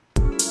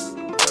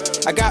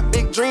I got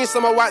big dreams, so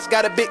my watch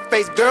got a big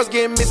face. Girls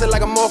getting missing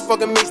like a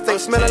motherfucking mixtape.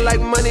 Smelling like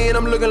money and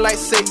I'm looking like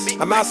sex.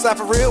 I'm outside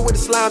for real with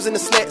the slimes and the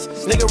slats.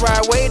 Nigga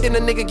ride away, then the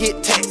nigga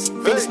get taxed.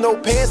 Finish no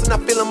pants and I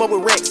fill them up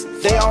with racks.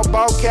 They all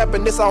ball cap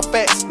and this all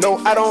facts. No,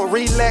 I don't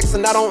relax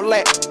and I don't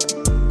lack.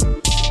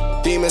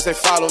 Demons, they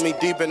follow me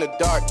deep in the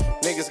dark.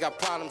 Niggas got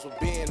problems with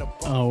being a...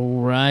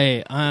 All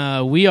right.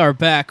 We are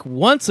back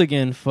once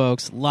again,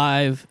 folks,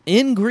 live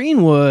in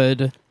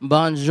Greenwood.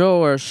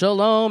 Bonjour,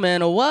 shalom,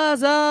 and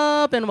what's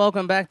up? And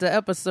welcome back to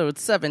episode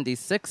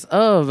 76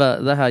 of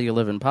the How You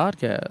Livin'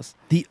 podcast.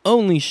 The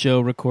only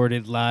show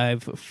recorded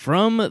live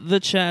from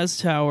the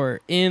Chaz Tower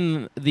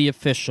in the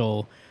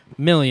official $1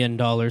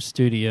 Million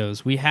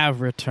Studios. We have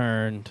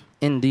returned.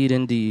 Indeed,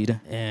 indeed.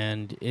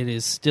 And it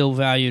is still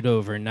valued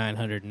over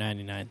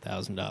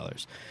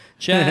 $999,000.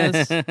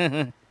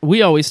 Chaz,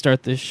 we always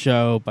start this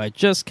show by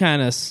just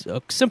kind of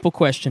a simple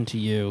question to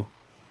you.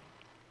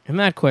 And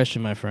that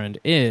question, my friend,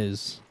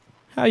 is,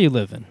 how you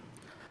living?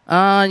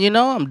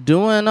 I'm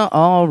doing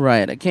all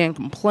right. I can't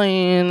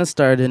complain. I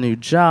started a new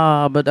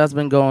job, but that's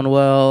been going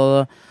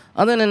well.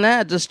 Other than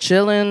that, just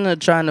chilling,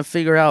 trying to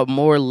figure out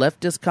more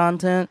leftist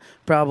content.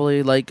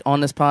 Probably, like,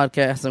 on this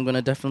podcast, I'm going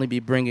to definitely be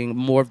bringing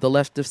more of the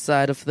leftist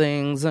side of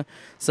things.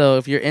 So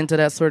if you're into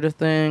that sort of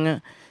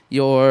thing,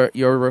 your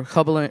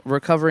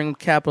recovering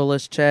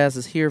capitalist Chaz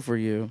is here for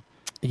you.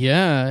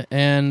 Yeah,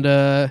 and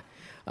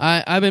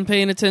I've been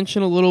paying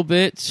attention a little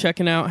bit,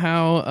 checking out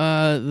how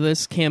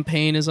this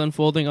campaign is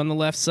unfolding on the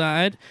left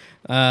side,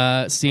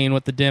 seeing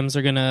what the Dems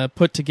are going to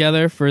put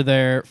together for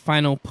their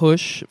final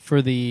push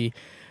for the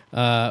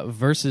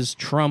versus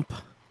Trump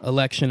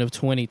election of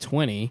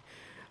 2020.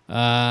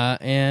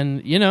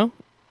 And,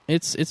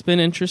 it's been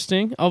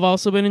interesting. I've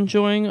also been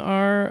enjoying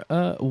our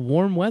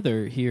warm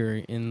weather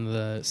here in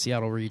the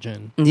Seattle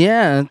region.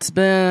 Yeah, it's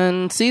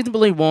been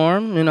seasonably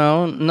warm,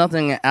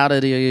 nothing out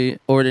of the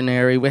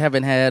ordinary. We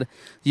haven't had,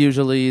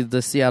 usually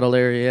the Seattle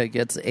area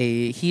gets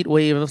a heat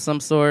wave of some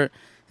sort,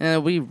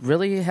 and we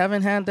really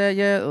haven't had that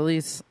yet, at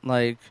least,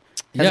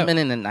 hasn't been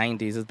in the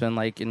 90s. It's been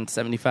in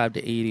 75 to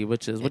 80,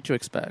 which is what you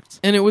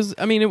expect. And it was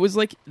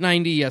like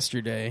 90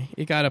 yesterday.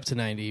 It got up to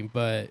 90,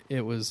 but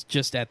it was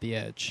just at the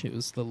edge. It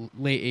was the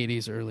late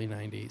 80s, early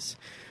 90s,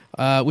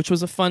 which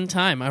was a fun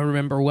time. I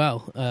remember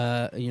well.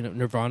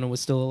 Nirvana was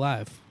still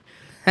alive.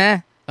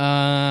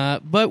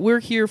 But we're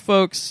here,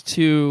 folks,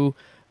 to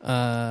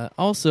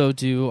also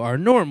do our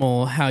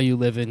normal How You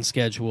Live In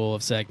schedule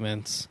of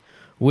segments,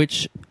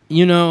 which,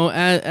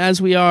 as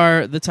we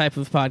are the type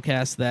of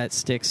podcast that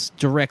sticks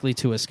directly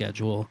to a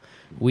schedule,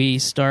 we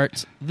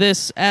start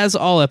this, as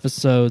all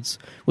episodes,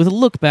 with a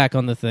look back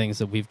on the things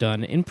that we've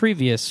done in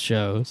previous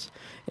shows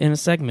in a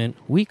segment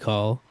we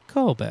call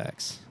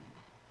Callbacks.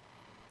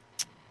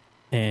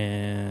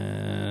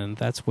 And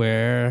that's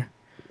where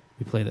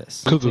we play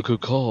this.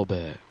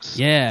 Callbacks.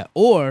 Yeah,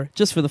 or,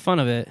 just for the fun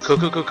of it,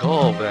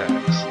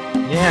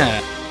 Callbacks. Yeah.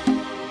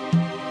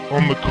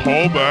 On the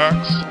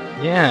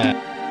callbacks?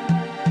 Yeah.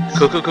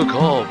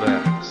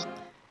 Callbacks.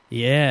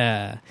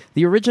 Yeah.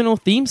 The original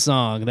theme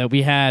song that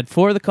we had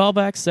for the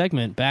callback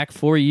segment, back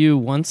for you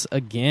once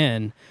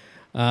again.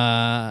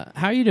 How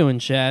are you doing,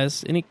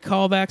 Chaz? Any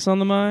callbacks on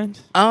the mind?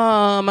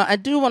 I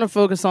do want to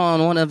focus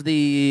on one of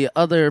the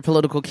other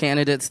political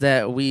candidates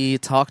that we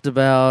talked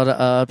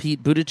about,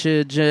 Pete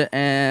Buttigieg,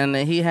 and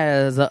he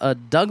has a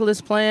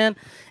Douglas plan,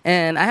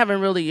 and I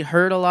haven't really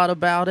heard a lot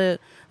about it,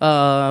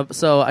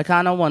 so I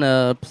kind of want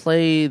to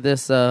play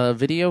this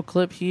video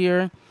clip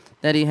here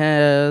that he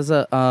has.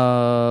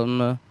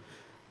 So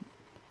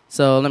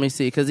let me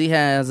see, because he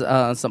has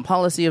some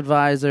policy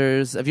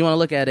advisors. If you want to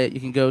look at it,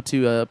 you can go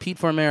to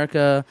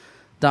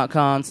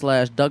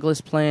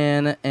PeteForAmerica.com/Douglas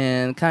Plan,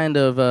 and it's kind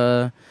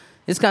of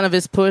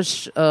his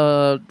push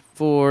for,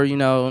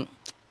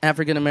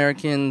 African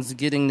Americans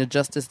getting the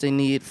justice they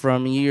need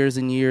from years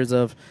and years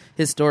of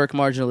historic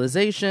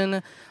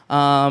marginalization.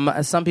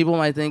 Some people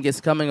might think it's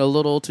coming a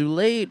little too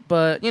late,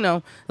 but,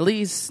 at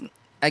least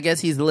I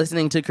guess he's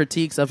listening to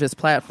critiques of his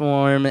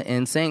platform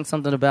and saying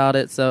something about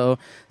it. So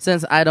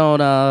since I don't,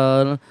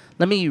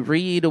 let me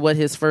read what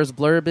his first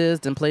blurb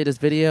is and play this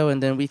video,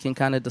 and then we can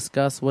kind of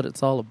discuss what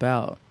it's all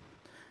about.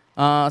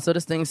 So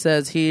this thing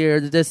says here,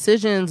 the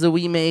decisions that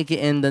we make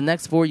in the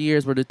next 4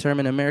 years will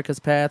determine America's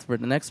path for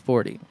the next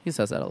 40. He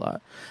says that a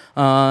lot.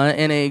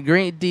 And a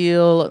great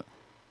deal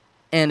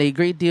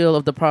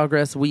of the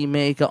progress we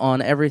make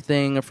on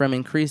everything from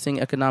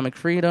increasing economic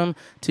freedom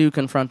to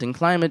confronting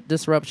climate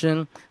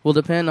disruption will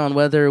depend on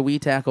whether we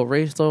tackle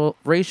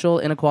racial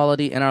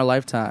inequality in our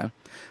lifetime.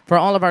 For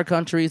all of our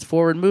country's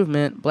forward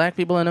movement, black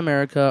people in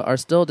America are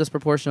still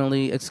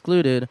disproportionately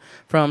excluded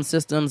from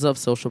systems of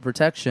social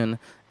protection,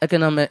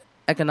 economic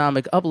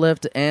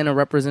uplift, and a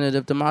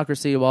representative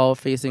democracy while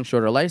facing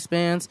shorter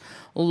lifespans,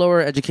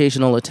 lower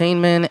educational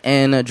attainment,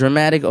 and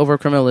dramatic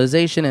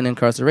overcriminalization and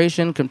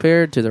incarceration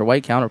compared to their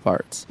white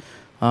counterparts.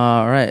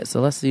 All right,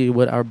 so let's see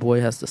what our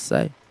boy has to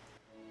say.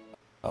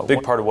 A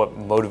big part of what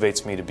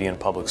motivates me to be in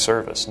public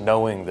service,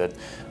 knowing that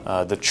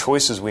the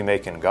choices we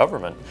make in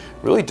government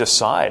really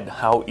decide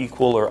how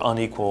equal or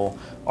unequal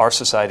our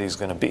society is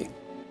going to be.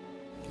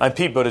 I'm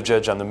Pete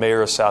Buttigieg. I'm the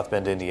mayor of South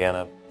Bend,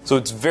 Indiana. So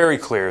it's very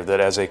clear that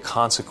as a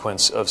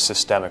consequence of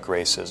systemic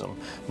racism,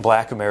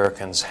 Black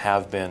Americans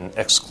have been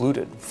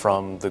excluded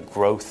from the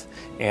growth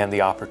and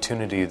the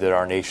opportunity that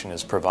our nation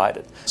has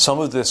provided. Some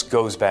of this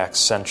goes back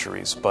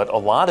centuries, but a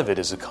lot of it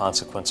is a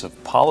consequence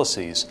of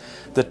policies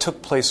that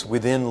took place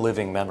within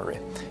living memory.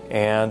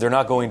 And they're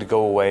not going to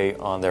go away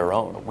on their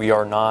own. We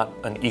are not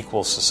an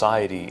equal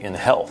society in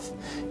health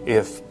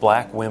if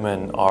Black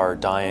women are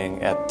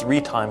dying at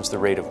 3 times the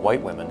rate of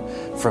white women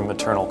from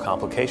maternal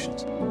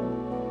complications.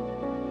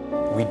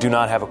 We do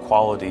not have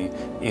equality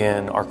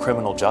in our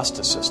criminal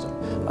justice system.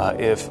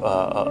 If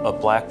a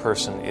Black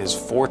person is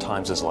 4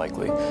 times as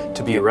likely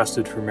to be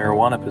arrested for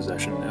marijuana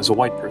possession as a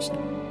white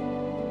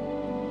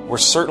person. We're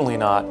certainly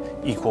not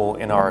equal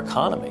in our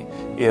economy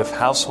if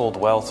household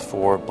wealth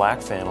for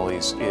Black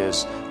families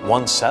is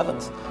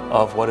 1/7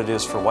 of what it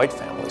is for white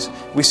families.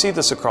 We see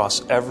this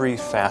across every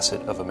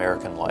facet of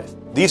American life.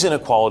 These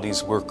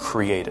inequalities were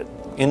created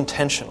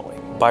intentionally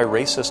by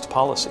racist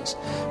policies.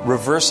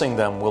 Reversing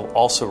them will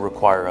also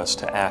require us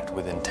to act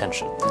with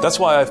intention. That's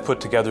why I've put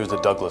together the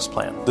Douglas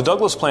Plan. The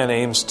Douglas Plan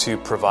aims to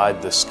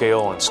provide the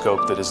scale and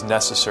scope that is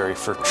necessary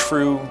for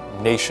true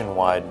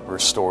nationwide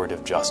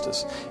restorative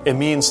justice. It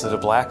means that a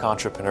Black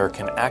entrepreneur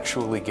can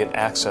actually get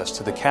access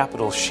to the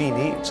capital she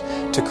needs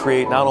to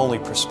create not only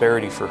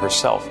prosperity for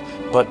herself,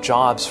 but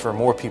jobs for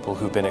more people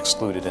who've been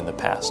excluded in the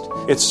past.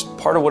 It's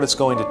part of what it's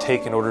going to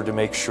take in order to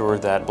make sure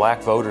that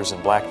Black voters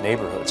in Black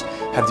neighborhoods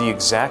have the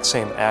exact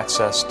same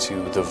access to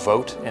the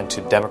vote and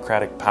to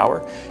democratic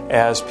power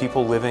as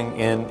people living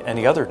in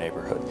any other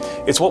neighborhood.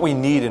 It's what we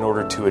need in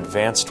order to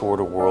advance toward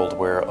a world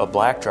where a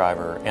Black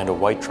driver and a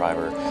white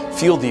driver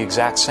feel the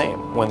exact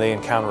same when they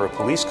encounter a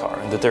police car,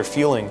 and that their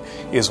feeling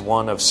is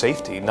one of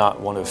safety,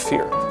 not one of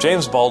fear.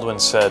 James Baldwin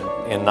said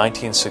in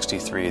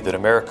 1963 that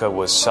America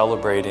was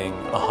celebrating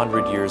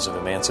 100 years of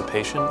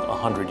emancipation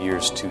 100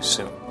 years too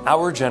soon.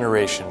 Our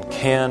generation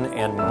can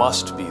and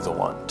must be the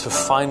one to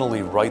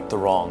finally right the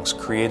wrongs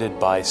created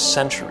by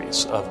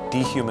centuries of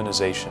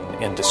dehumanization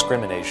and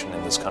discrimination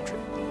in this country.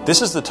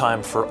 This is the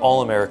time for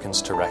all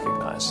Americans to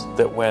recognize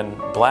that when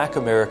Black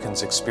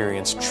Americans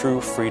experience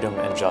true freedom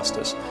and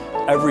justice,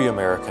 every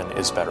American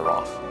is better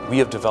off. We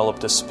have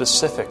developed a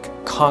specific,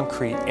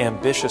 concrete,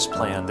 ambitious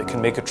plan that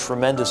can make a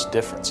tremendous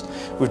difference.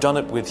 We've done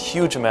it with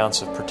huge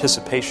amounts of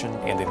participation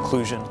and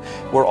inclusion.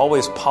 We're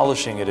always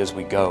polishing it as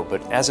we go, but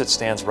as it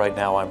stands right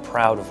now, I'm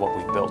proud of what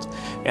we've built.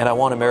 And I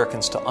want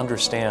Americans to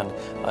understand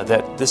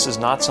that this is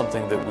not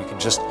something that we can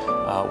just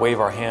wave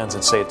our hands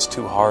and say it's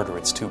too hard or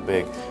it's too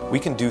big. We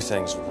can do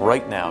things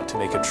right now to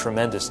make a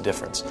tremendous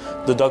difference.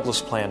 The Douglas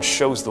Plan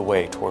shows the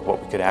way toward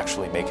what we could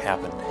actually make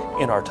happen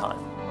in our time.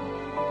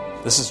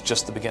 This is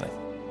just the beginning.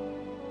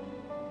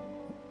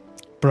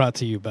 Brought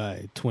to you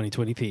by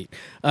 2020 Pete.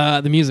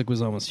 The music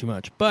was almost too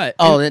much, but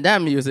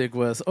that music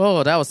was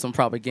that was some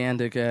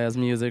propagandic ass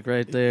music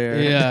right there.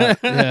 Yeah,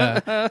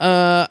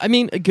 yeah. I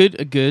mean, a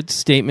good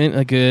statement,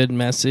 a good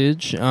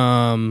message.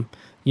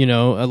 You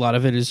know, a lot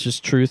of it is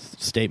just truth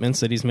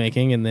statements that he's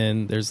making, and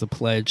then there's the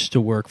pledge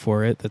to work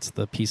for it. That's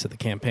the piece of the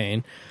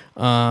campaign.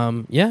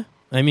 Yeah,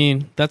 I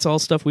mean, that's all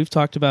stuff we've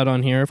talked about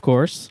on here, of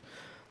course.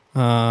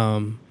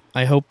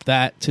 I hope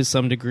that to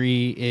some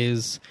degree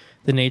is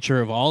the nature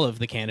of all of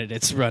the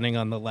candidates running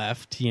on the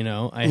left. You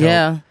know,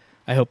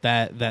 I hope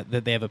that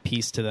they have a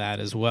piece to that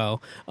as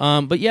well.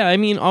 But yeah, I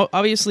mean,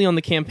 obviously on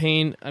the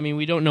campaign, I mean,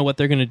 we don't know what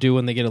they're going to do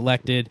when they get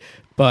elected,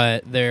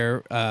 but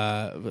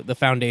the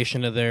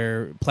foundation of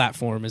their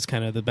platform is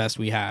kind of the best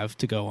we have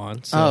to go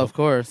on. So of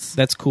course.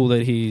 That's cool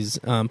that he's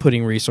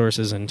putting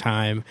resources and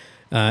time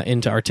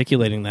into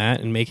articulating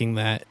that and making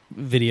that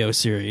video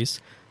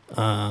series.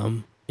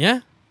 Yeah.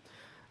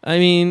 I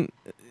mean,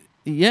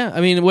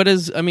 what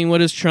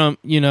does Trump,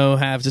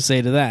 have to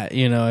say to that?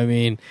 I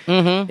mean,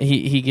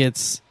 he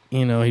gets,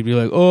 he'd be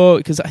like, oh,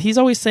 because he's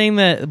always saying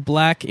that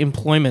Black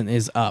employment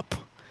is up.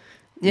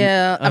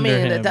 Yeah, I mean,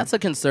 him. that's a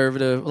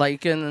conservative.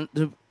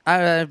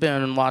 I've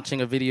been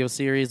watching a video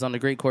series on the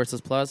Great Courses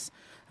Plus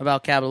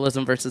about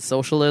capitalism versus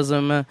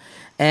socialism,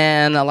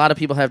 and a lot of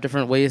people have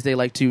different ways they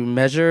like to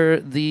measure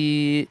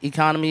the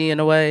economy in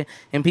a way,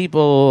 and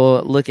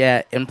people look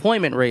at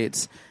employment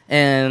rates.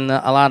 And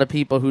a lot of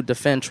people who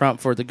defend Trump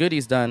for the good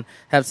he's done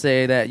have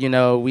said that,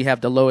 we have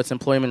the lowest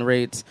employment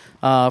rates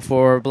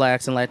for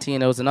Blacks and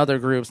Latinos and other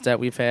groups that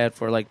we've had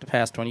for the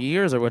past 20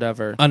 years or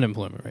whatever.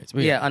 Unemployment rates.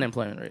 Yeah,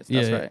 unemployment rates.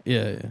 That's right.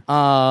 Yeah.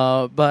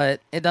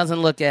 But it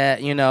doesn't look at,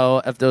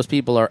 if those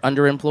people are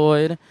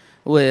underemployed,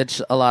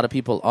 which a lot of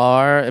people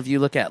are. If you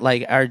look at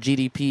our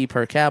GDP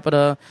per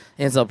capita,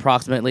 it's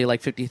approximately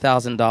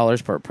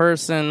 $50,000 per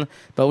person,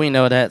 but we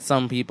know that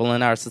some people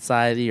in our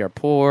society are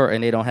poor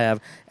and they don't have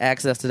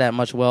access to that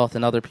much wealth,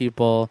 and other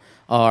people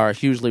are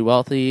hugely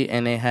wealthy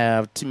and they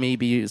have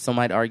maybe some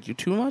might argue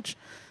too much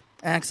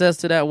access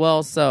to that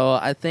wealth. So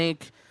I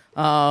think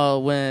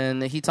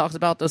when he talks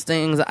about those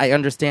things, I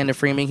understand the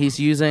framing he's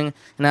using,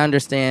 and I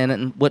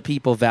understand what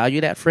people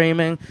value that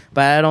framing,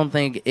 but I don't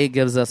think it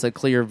gives us a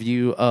clear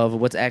view of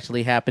what's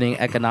actually happening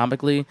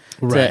economically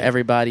to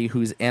everybody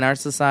who's in our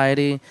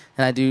society.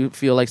 And I do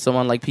feel like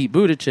someone like Pete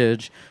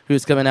Buttigieg,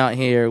 who's coming out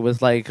here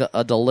with like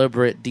a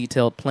deliberate,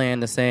 detailed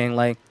plan to saying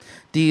like,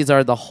 these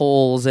are the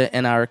holes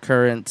in our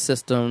current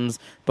systems,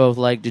 both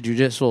like the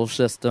judicial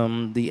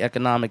system, the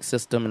economic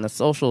system, and the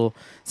social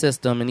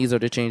system, and these are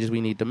the changes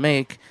we need to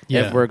make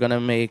if we're going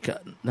to make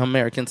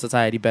American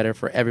society better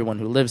for everyone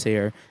who lives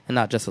here and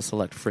not just a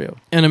select few.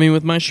 And I mean,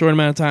 with my short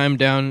amount of time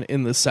down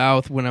in the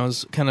South, when I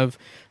was kind of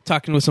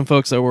talking with some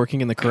folks that were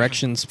working in the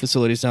corrections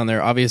facilities down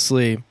there,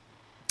 obviously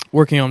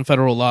working on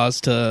federal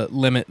laws to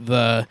limit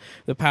the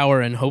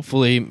power and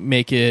hopefully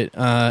make it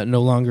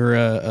no longer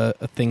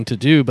a thing to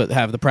do, but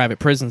have the private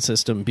prison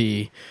system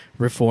be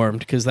reformed,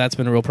 because that's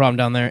been a real problem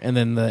down there. And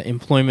then the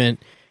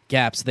employment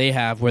gaps they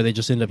have where they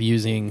just end up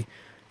using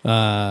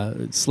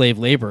slave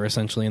labor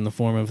essentially in the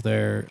form of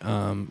their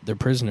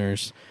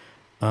prisoners.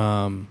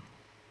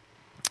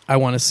 I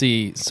want to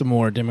see some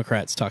more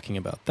Democrats talking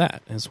about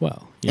that as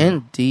well.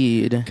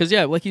 Indeed. Because,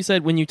 yeah, like you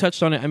said, when you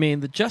touched on it, I mean,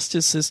 the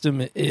justice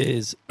system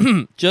is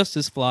just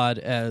as flawed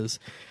as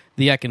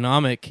the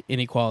economic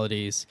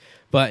inequalities,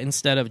 but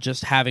instead of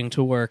just having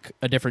to work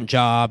a different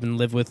job and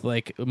live with,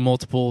 like,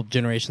 multiple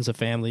generations of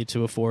family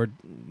to afford,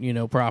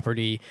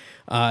 property,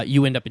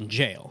 you end up in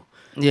jail.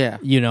 Yeah.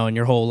 And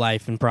your whole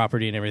life and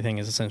property and everything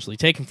is essentially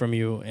taken from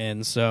you.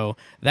 And so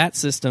that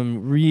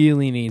system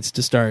really needs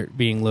to start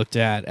being looked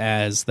at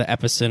as the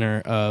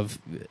epicenter of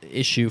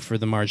issue for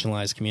the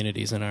marginalized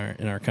communities in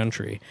our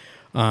country.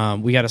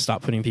 We got to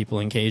stop putting people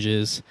in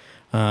cages.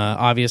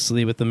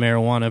 Obviously, with the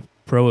marijuana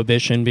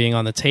prohibition being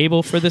on the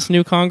table for this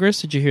new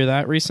Congress. Did you hear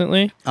that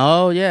recently?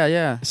 Oh,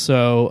 yeah.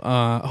 So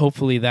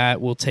hopefully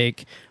that will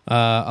take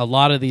a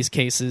lot of these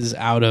cases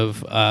out of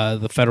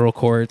the federal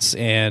courts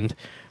and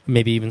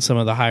maybe even some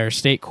of the higher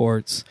state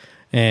courts,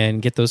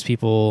 and get those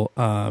people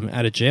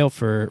out of jail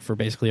for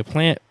basically a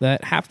plant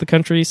that half the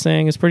country is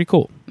saying is pretty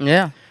cool.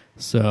 Yeah.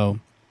 So,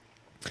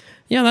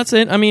 yeah, that's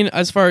it. I mean,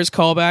 as far as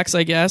callbacks,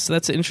 I guess,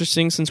 that's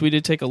interesting since we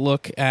did take a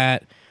look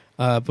at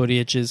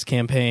Buttigieg's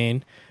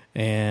campaign,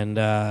 and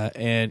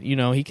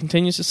he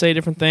continues to say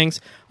different things.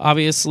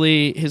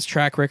 Obviously, his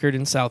track record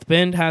in South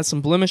Bend has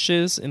some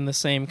blemishes in the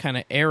same kind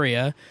of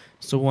area,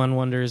 so one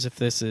wonders if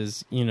this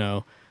is,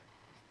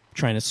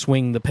 trying to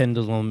swing the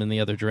pendulum in the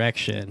other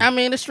direction. I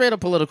mean, it's straight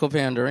up political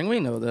pandering. We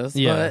know this.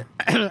 Yeah.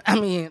 But, I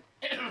mean,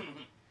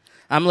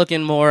 I'm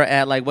looking more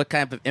at, like, what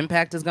kind of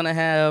impact it's going to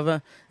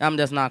have. I'm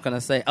just not going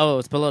to say, oh,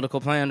 it's political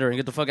pandering.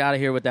 Get the fuck out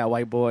of here with that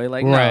white boy.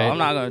 Like, right. No, I'm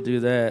not going to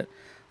do that.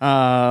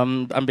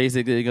 I'm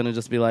basically going to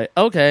just be like,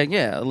 okay,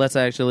 yeah, let's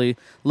actually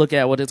look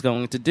at what it's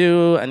going to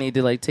do. I need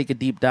to, like, take a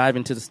deep dive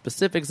into the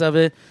specifics of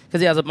it, because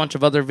he has a bunch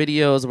of other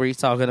videos where he's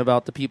talking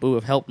about the people who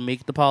have helped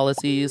make the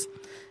policies.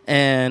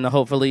 And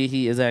hopefully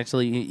he is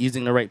actually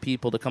using the right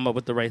people to come up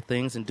with the right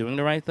things and doing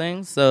the right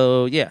things.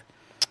 So, yeah.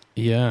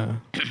 Yeah.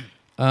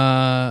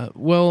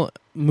 Well,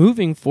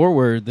 moving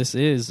forward, this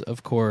is,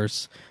 of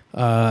course,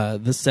 the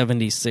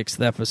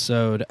 76th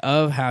episode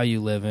of How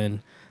You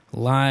Livin',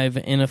 live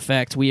in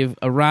effect. We have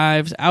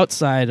arrived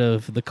outside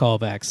of the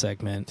callback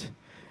segment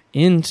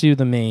into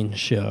the main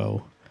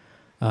show.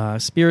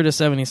 Spirit of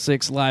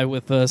 76 live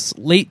with us,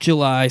 late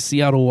July,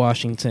 Seattle,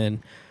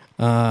 Washington.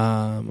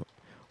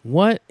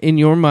 What, in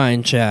your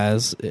mind,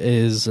 Chaz,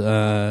 is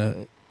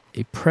a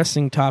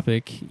pressing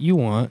topic you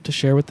want to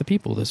share with the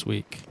people this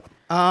week?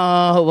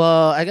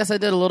 Well, I guess I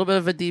did a little bit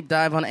of a deep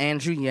dive on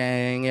Andrew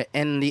Yang,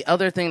 and the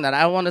other thing that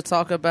I want to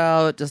talk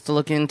about, just to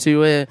look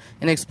into it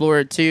and explore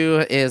it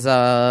too, is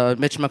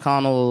Mitch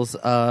McConnell's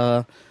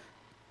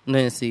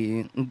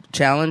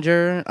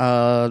challenger,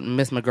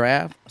 Miss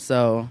McGrath.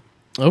 So,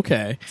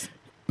 okay.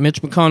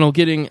 Mitch McConnell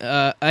getting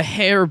a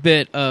hair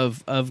bit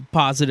of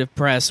positive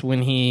press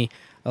when he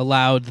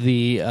allowed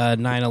the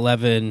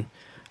 9/11,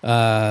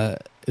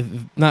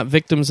 not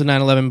victims of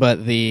 9/11,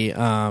 but the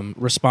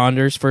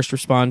first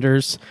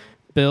responders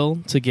bill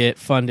to get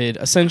funded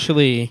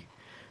essentially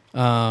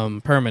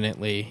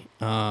permanently.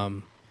 And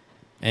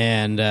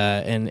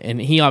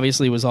he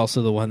obviously was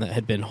also the one that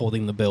had been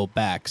holding the bill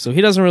back. So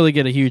he doesn't really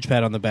get a huge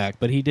pat on the back,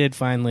 but he did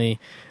finally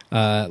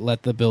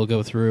let the bill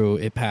go through.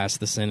 It passed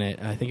the Senate.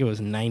 I think it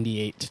was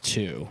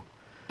 98-2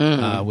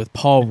 with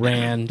Paul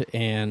Rand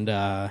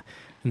and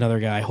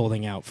another guy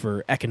holding out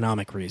for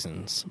economic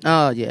reasons.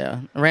 Oh,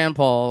 yeah. Rand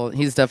Paul,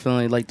 he's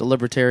definitely like the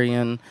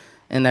libertarian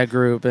in that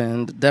group,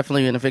 and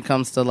definitely when if it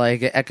comes to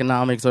like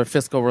economics or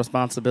fiscal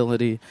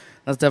responsibility,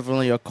 that's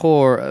definitely a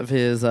core of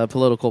his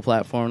political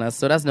platform.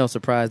 So that's no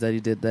surprise that he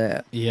did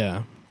that.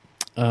 Yeah.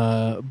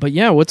 But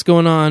yeah, what's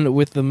going on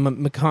with the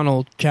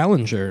McConnell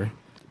challenger?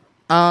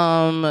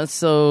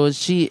 So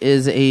she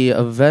is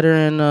a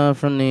veteran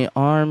from the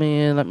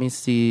Army. Let me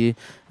see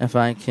if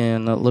I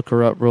can look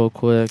her up real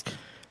quick.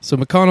 So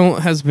McConnell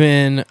has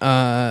been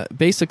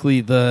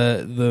basically he's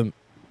the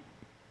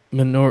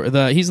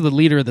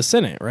leader of the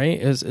Senate, right?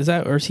 Is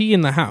that, or is he in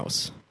the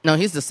House? No,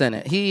 he's the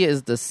Senate. He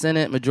is the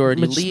Senate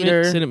Majority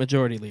Leader. Senate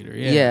Majority Leader,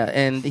 yeah. Yeah,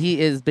 and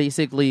he is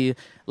basically,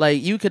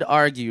 like, you could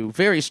argue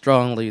very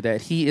strongly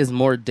that he is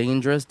more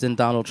dangerous than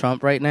Donald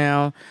Trump right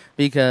now,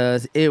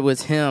 because it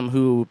was him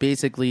who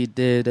basically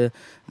did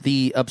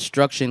the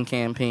obstruction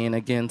campaign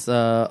against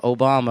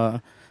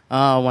Obama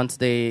once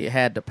they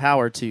had the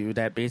power to,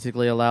 that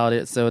basically allowed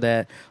it so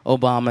that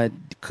Obama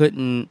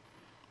couldn't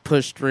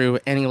push through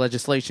any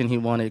legislation he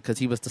wanted because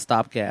he was the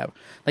stopgap.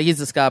 Like, he's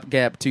the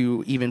stopgap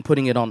to even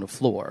putting it on the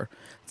floor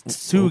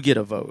to get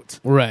a vote.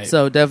 Right.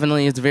 So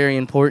definitely it's very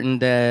important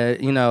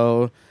that, you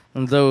know,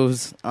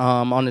 those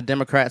on the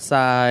Democrat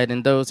side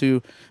and those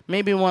who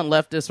maybe want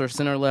leftist or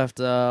center-left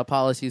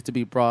policies to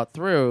be brought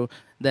through,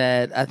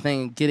 that I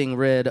think getting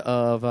rid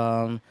of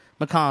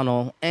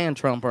McConnell and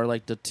Trump are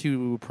like the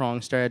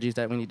two-pronged strategies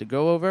that we need to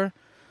go over.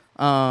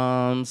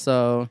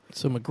 So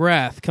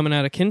McGrath coming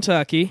out of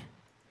Kentucky.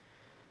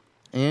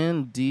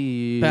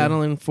 Indeed.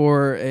 Battling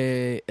for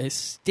a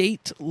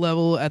state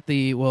level at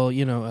the,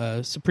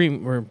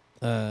 supreme or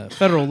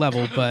federal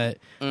level, but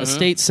a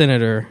state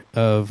senator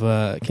of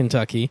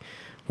Kentucky,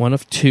 one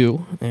of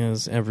two,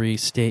 as every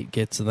state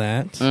gets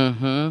that.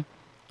 Mm-hmm.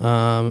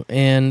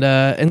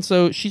 And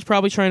so she's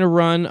probably trying to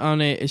run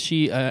on is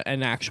she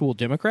an actual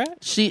Democrat?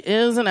 She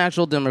is an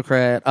actual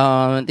Democrat.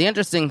 The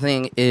interesting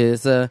thing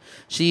is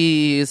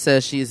she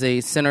says she's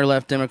a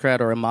center-left Democrat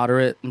or a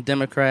moderate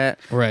Democrat.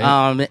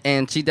 Right.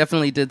 And she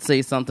definitely did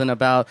say something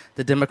about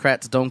the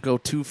Democrats don't go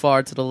too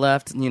far to the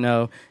left, you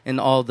know, and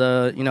all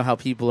the, you know, how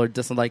people are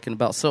disliking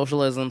about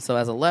socialism. So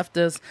as a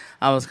leftist,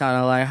 I was kind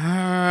of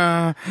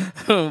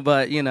like,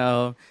 but, you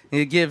know,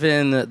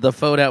 given the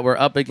foe that we're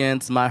up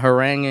against, my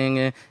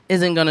haranguing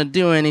isn't going to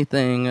do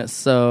anything.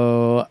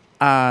 So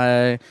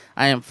I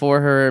am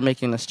for her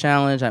making this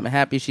challenge. I'm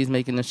happy she's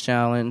making this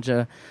challenge.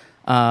 So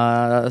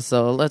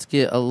let's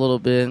get a little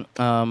bit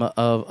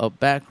of a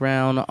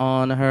background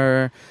on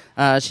her.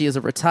 She is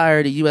a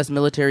retired U.S.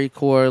 military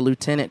corps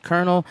lieutenant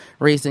colonel,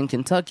 raised in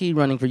Kentucky,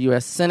 running for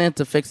U.S. Senate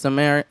to fix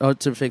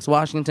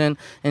Washington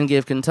and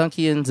give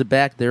Kentuckians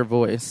back their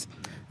voice.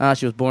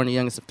 She was born the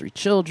youngest of 3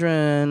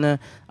 children.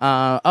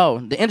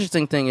 The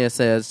interesting thing is,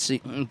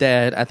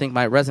 that I think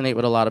might resonate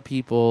with a lot of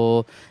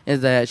people, is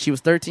that she was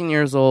 13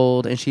 years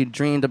old and she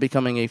dreamed of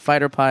becoming a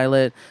fighter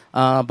pilot,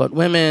 but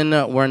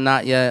women were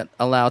not yet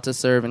allowed to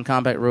serve in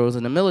combat roles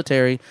in the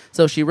military,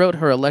 so she wrote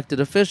her elected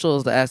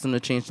officials to ask them to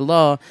change the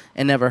law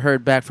and never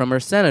heard back from her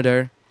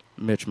senator,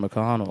 Mitch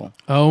McConnell.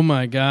 Oh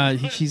my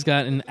God, she's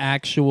got an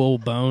actual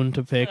bone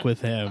to pick with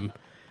him.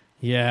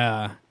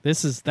 Yeah,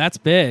 that's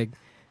big.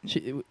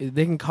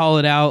 They can call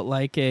it out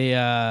like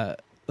a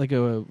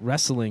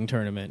wrestling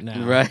tournament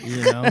now, right?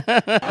 You know,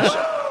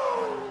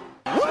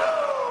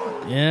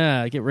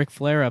 yeah, get Ric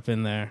Flair up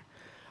in there.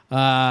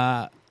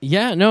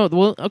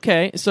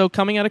 Okay. So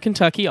coming out of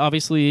Kentucky,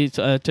 obviously,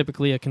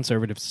 typically a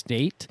conservative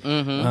state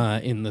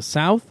in the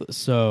South.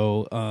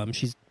 So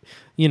she's,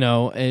 you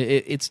know,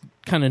 it's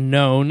kind of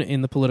known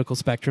in the political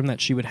spectrum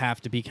that she would have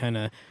to be kind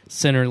of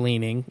center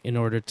leaning in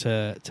order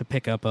to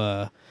pick up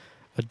a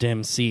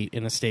Dem seat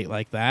in a state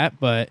like that.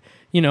 But,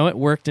 you know, it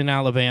worked in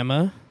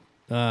Alabama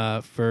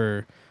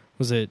for,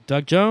 was it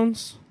Doug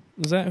Jones?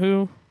 Was that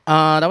who?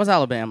 That was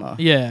Alabama.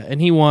 Yeah, and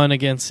he won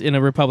in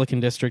a Republican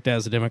district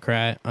as a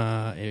Democrat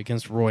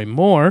against Roy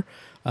Moore.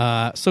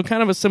 So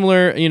kind of a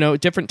similar, you know,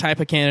 different type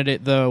of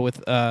candidate, though,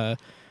 with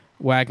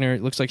Wagner.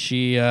 It looks like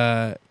she, she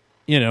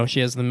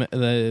has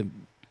the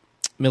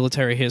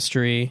military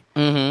history.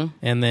 Mm-hmm.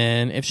 And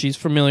then if she's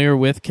familiar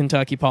with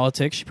Kentucky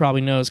politics, she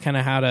probably knows kind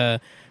of how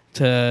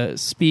to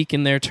speak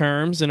in their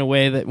terms in a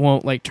way that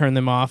won't like turn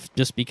them off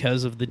just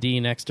because of the D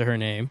next to her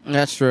name.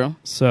 That's true.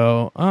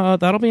 So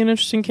that'll be an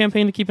interesting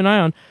campaign to keep an eye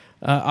on.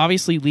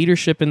 Obviously,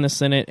 leadership in the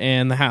Senate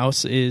and the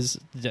House is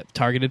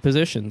targeted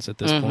positions at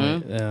this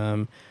point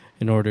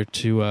in order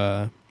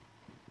to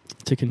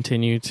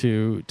continue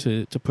to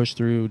push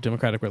through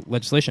Democratic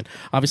legislation.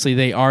 Obviously,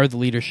 they are the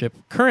leadership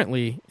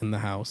currently in the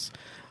House,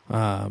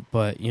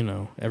 but you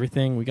know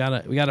everything we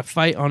gotta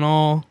fight on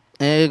all.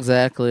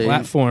 Exactly.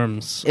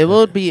 Platforms. It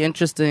will be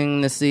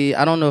interesting to see.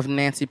 I don't know if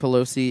Nancy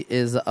Pelosi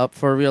is up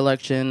for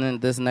re-election in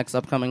this next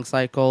upcoming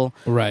cycle.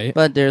 Right.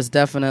 But there's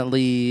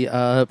definitely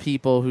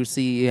people who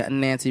see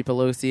Nancy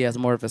Pelosi as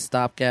more of a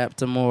stopgap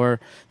to more,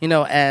 you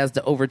know, as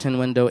the Overton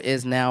window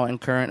is now in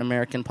current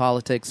American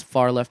politics,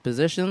 far left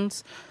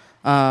positions.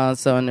 And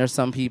there's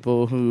some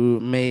people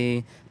who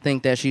may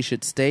think that she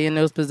should stay in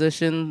those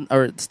positions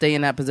or stay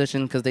in that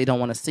position because they don't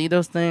want to see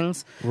those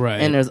things.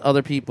 Right. And there's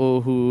other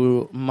people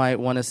who might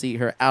want to see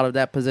her out of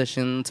that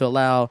position to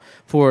allow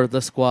for the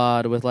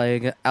squad with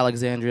like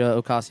Alexandria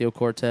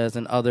Ocasio-Cortez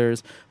and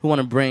others who want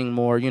to bring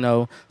more, you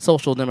know,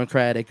 social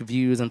democratic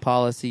views and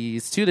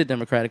policies to the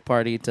Democratic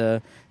Party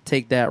to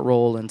take that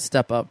role and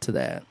step up to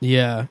that.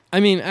 Yeah.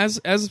 I mean,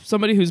 as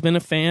somebody who's been a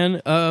fan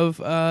of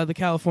the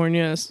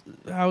California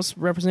House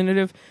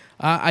Representative,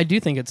 I do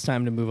think it's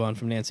time to move on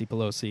from Nancy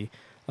Pelosi.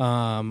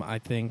 I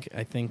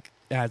think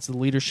as the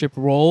leadership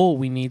role,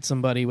 we need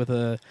somebody with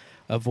a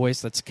a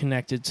voice that's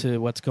connected to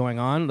what's going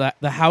on.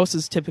 The House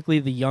is typically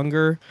the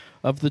younger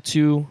of the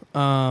two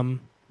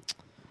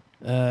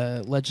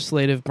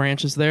legislative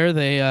branches there.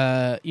 They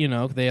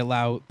they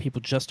allow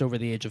people just over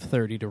the age of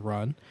 30 to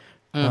run.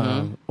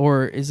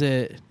 Or is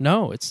it?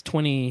 No, it's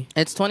 20.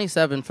 It's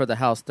 27 for the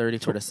House, 30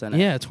 for the Senate.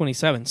 Yeah,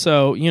 27.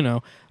 So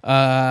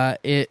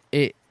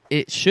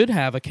it should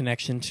have a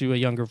connection to a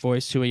younger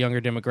voice, to a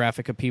younger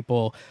demographic of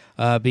people,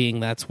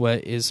 being that's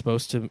what is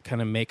supposed to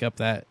kind of make up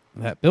that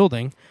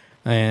building.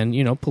 And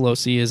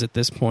Pelosi is at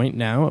this point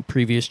now a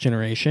previous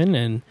generation,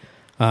 and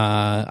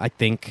I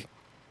think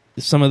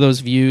some of those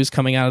views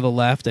coming out of the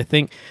left, I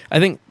think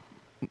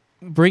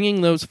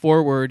bringing those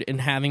forward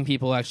and having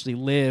people actually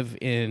live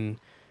in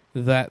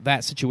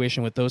that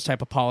situation with those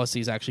type of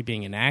policies actually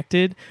being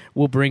enacted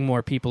will bring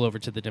more people over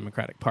to the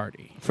Democratic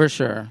Party. For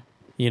sure.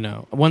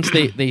 Once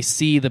they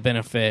see the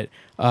benefit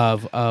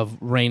of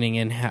reining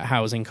in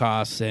housing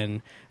costs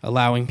and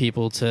allowing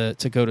people to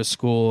go to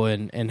school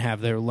and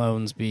have their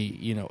loans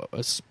be,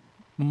 a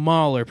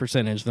smaller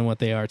percentage than what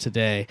they are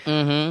today,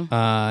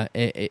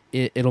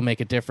 it'll make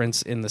a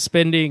difference in the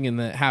spending and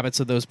the habits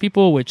of those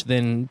people, which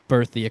then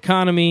birth the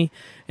economy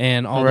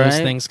and all those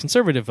things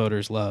conservative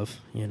voters love,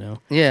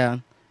 Yeah.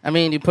 I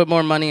mean, you put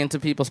more money into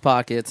people's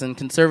pockets, and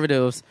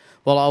conservatives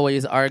will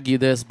always argue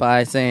this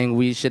by saying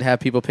we should have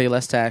people pay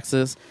less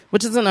taxes,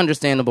 which is an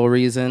understandable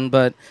reason,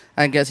 but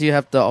I guess you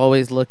have to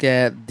always look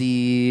at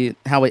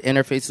how it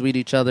interfaces with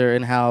each other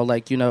and how,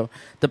 the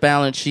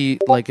balance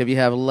sheet, if you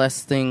have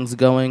less things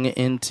going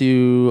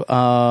into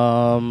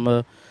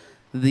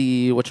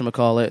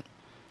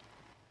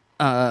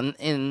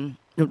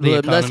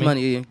less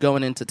money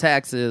going into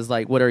taxes,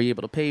 what are you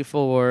able to pay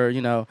for,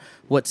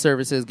 what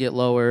services get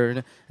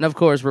lowered. And of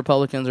course,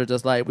 Republicans are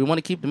just we want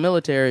to keep the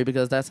military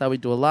because that's how we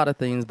do a lot of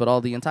things, but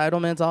all the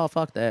entitlements,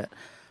 fuck that.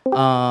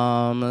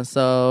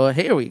 So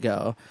here we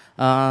go.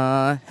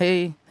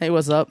 Hey,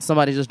 what's up?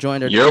 Somebody just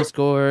joined our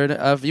Discord.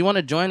 If you want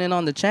to join in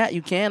on the chat,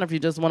 you can. If you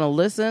just want to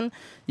listen,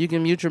 you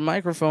can mute your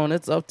microphone.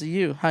 It's up to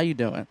you. How you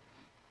doing?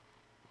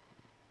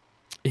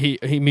 He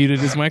muted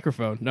his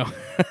microphone. No.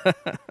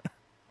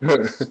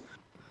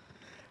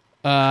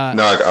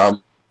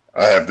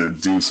 I have to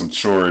do some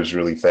chores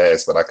really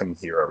fast, but I can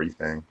hear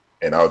everything,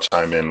 and I'll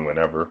chime in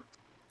whenever.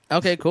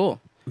 Okay, cool.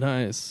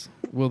 Nice.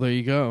 Well, there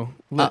you go.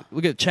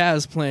 Look at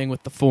Chaz playing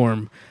with the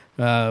form,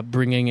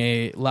 bringing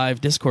a live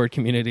Discord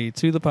community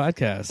to the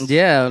podcast.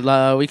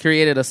 Yeah, we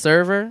created a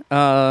server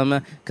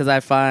because I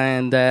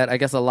find that I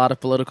guess a lot of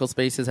political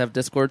spaces have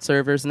Discord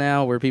servers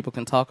now where people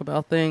can talk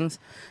about things.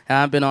 And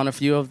I've been on a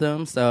few of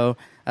them, so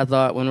I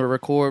thought when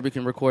we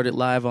can record it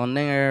live on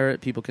there.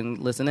 People can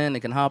listen in. They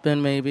can hop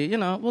in maybe.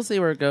 We'll see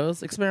where it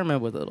goes.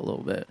 Experiment with it a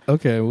little bit.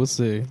 Okay, we'll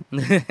see.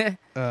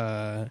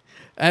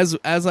 As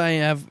I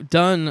have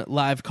done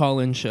live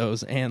call-in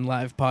shows and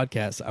live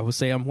podcasts, I will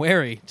say I'm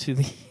wary to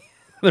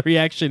the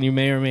reaction you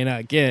may or may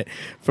not get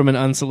from an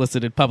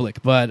unsolicited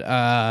public. But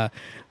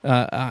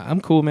I'm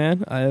cool,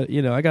 man. I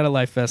got a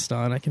life vest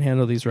on. I can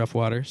handle these rough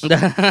waters.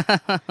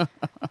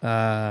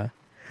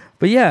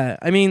 But yeah,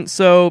 I mean,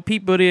 so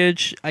Pete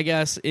Buttigieg, I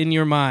guess, in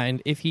your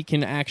mind, if he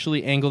can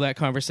actually angle that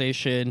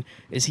conversation,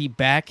 is he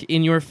back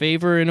in your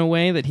favor in a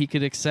way that he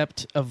could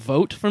accept a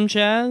vote from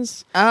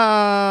Chaz?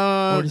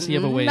 Or does he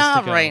have a ways to go?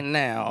 Not right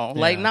now.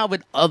 Yeah. Not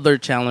with other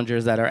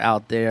challengers that are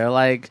out there.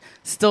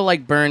 Still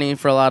like Bernie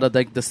for a lot of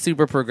the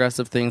super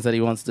progressive things that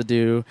he wants to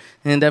do.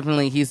 And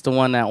definitely he's the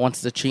one that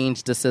wants to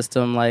change the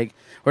system,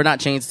 or not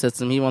change the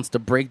system. He wants to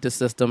break the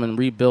system and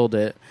rebuild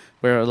it.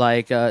 Where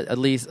at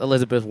least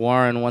Elizabeth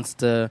Warren wants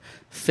to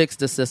fix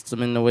the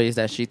system in the ways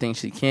that she thinks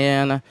she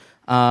can.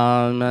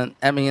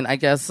 I mean, I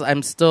guess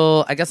I'm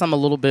a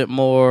little bit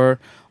more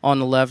on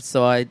the left,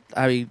 so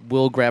I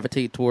will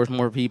gravitate towards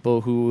more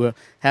people who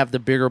have the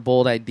bigger,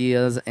 bold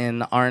ideas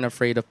and aren't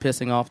afraid of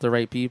pissing off the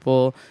right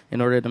people in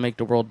order to make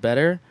the world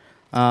better.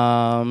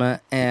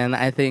 And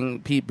I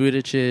think Pete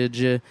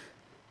Buttigieg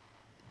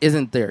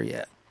isn't there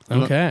yet.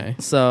 Okay.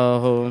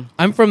 So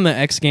I'm from the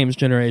X Games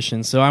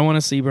generation, so I want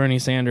to see Bernie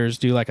Sanders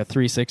do a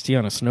 360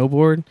 on a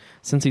snowboard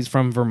since he's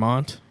from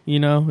Vermont,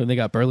 and they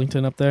got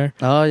Burlington up there.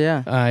 Oh yeah.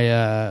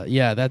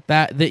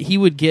 That he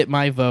would get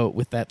my vote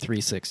with that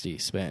 360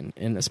 spin.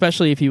 And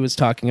especially if he was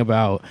talking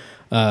about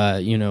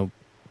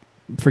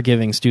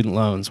forgiving student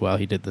loans while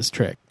he did this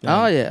trick.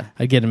 Oh yeah.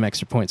 I'd get him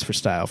extra points for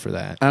style for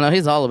that. I know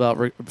he's all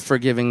about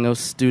forgiving those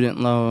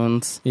student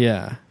loans.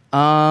 Yeah.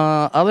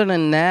 Other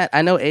than that,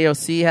 I know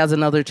AOC has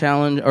another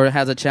challenge, or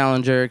has a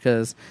challenger,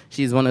 because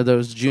she's one of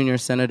those junior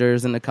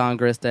senators in the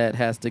Congress that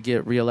has to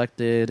get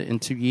reelected in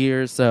 2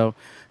 years. So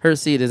her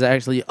seat is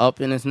actually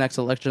up in this next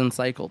election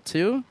cycle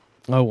too.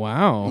 Oh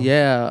wow!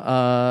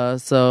 Yeah.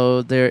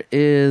 So there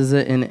is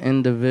an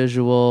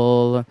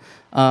individual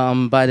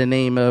by the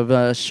name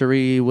of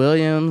Cherie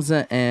Williams,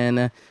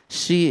 and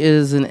she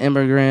is an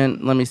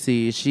immigrant. Let me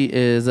see. She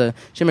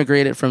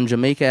immigrated from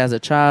Jamaica as a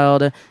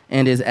child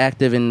and is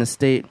active in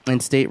state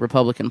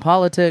Republican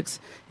politics.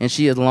 And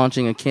she is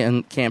launching a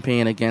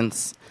campaign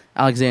against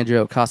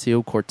Alexandria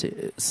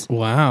Ocasio-Cortez.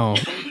 Wow.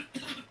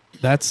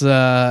 That's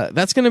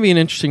going to be an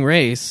interesting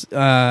race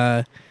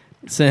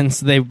since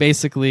they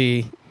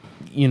basically,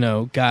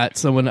 got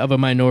someone of a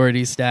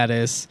minority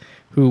status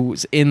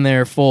who's in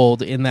their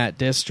fold in that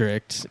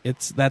district.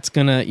 That's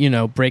going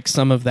to, break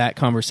some of that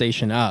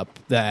conversation up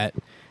that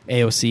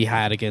AOC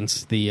had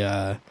against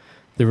the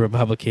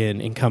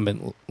Republican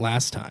incumbent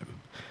last time.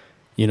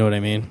 You know what I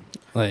mean?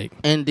 Like,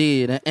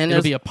 Indeed. And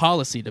it'll be a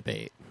policy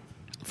debate.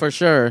 For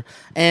sure.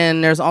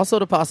 And there's also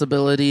the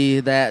possibility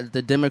that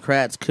the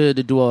Democrats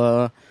could do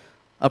a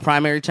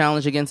primary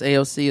challenge against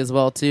AOC as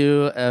well,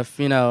 too. If,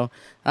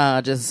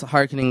 just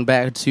hearkening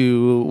back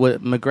to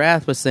what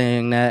McGrath was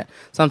saying, that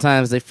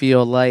sometimes they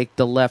feel like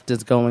the left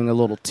is going a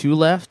little too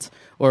left,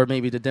 or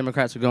maybe the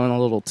Democrats are going a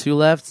little too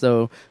left.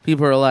 So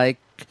people are like,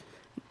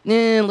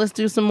 let's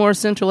do some more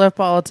center-left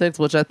politics,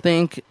 which I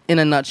think, in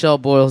a nutshell,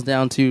 boils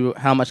down to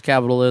how much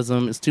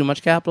capitalism is too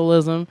much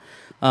capitalism.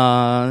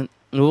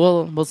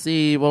 We'll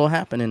see what will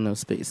happen in those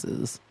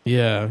spaces.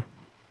 Yeah,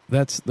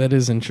 that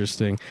is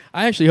interesting.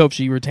 I actually hope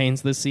she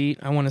retains the seat.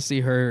 I want to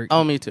see her.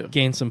 Oh, me too.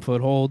 Gain some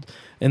foothold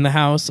in the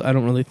House. I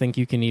don't really think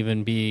you can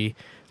even be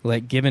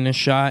given a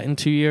shot in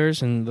 2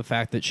 years, and the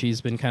fact that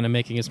she's been kind of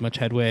making as much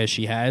headway as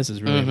she has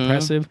is really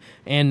impressive.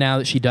 And now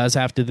that she does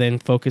have to then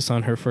focus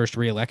on her first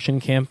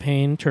re-election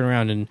campaign, turn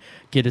around and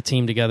get a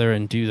team together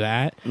and do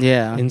that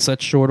in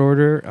such short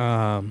order,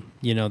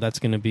 that's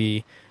going to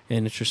be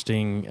an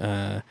interesting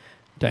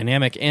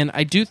dynamic. And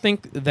I do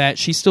think that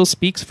she still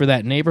speaks for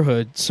that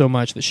neighborhood so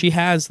much that she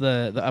has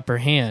the upper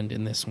hand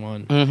in this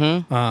one.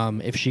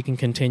 If she can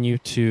continue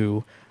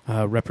to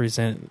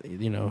represent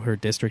her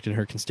district and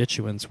her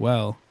constituents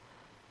well.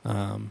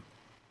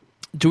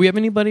 Do we have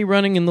anybody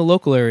running in the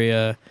local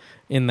area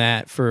in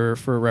that for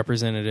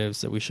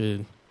representatives that we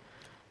should?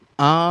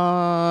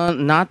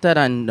 Not that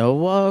I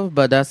know of,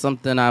 but that's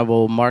something I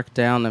will mark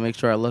down and make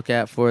sure I look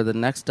at for the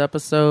next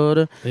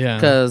episode. Yeah,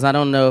 because I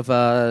don't know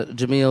if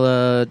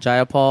Jamila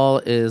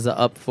Jayapal is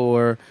up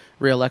for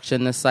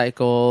re-election this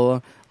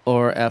cycle,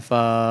 or if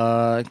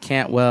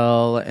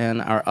Cantwell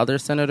and our other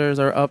senators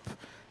are up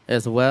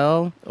as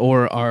well,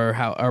 or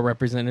our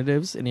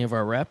representatives, any of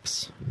our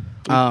reps.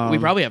 We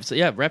probably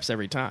have reps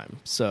every time.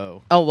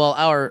 So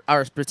our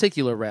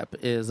particular rep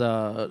is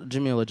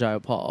Jamila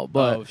Jayapal,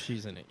 but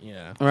she's in it,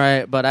 yeah,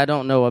 right. But I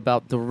don't know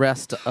about the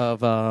rest of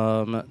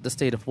the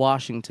state of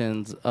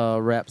Washington's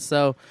reps.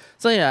 So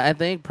yeah, I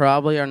think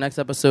probably our next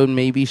episode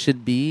maybe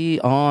should be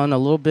on a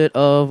little bit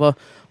of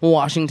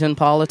Washington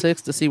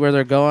politics to see where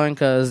they're going,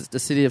 because the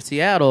city of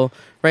Seattle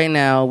right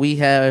now, we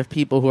have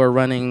people who are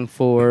running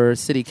for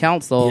city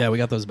council. Yeah, we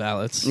got those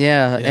ballots.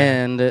 Yeah.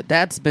 And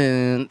that's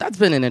been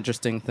an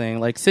interesting thing.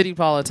 Like, city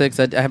politics,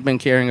 I have been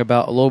caring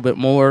about a little bit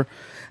more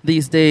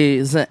these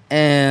days,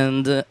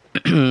 and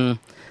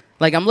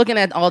like, I'm looking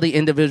at all the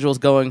individuals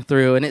going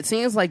through, and it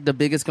seems like the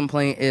biggest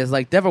complaint is,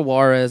 like, Deborah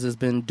Juarez has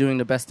been doing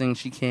the best thing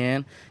she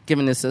can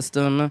given the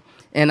system,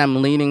 and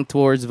I'm leaning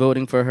towards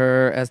voting for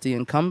her as the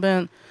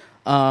incumbent.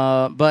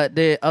 But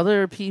the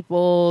other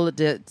people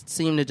that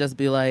seem to just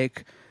be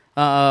like,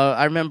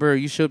 I remember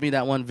you showed me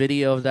that one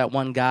video of that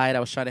one guy that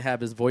was trying to have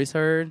his voice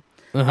heard.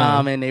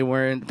 And they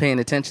weren't paying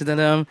attention to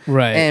them.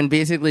 Right. And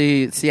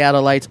basically,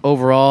 Seattleites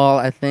overall,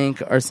 I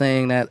think, are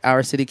saying that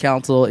our city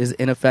council is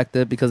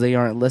ineffective because they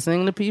aren't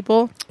listening to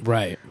people.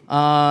 Right.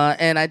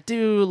 And I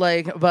do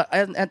but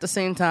at the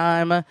same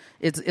time,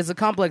 it's a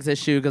complex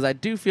issue, because I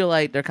do feel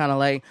like they're kind of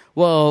like,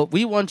 well,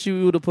 we want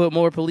you to put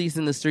more police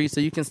in the streets so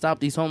you can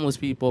stop these homeless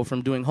people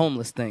from doing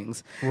homeless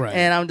things. Right.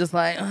 And I'm just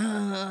like,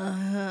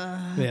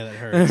 yeah, that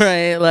hurts.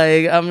 Right.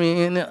 Like, I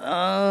mean,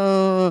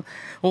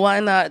 why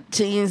not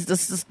change the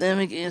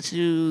systemic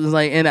issues?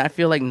 And I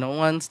feel like no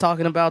one's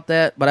talking about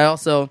that, but I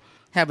also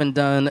haven't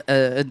done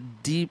a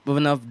deep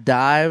enough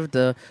dive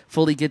to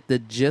fully get the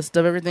gist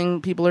of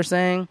everything people are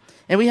saying.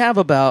 And we have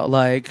about,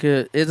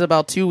 it's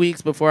about 2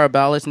 weeks before our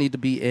ballots need to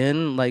be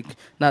in,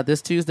 not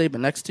this Tuesday, but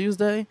next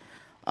Tuesday.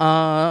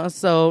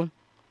 So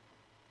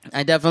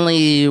I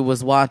definitely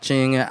was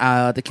watching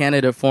the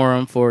candidate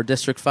forum for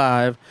District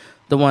 5,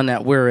 the one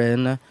that we're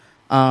in,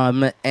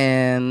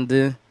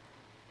 and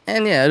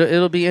yeah,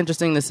 it'll be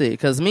interesting to see.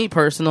 Because me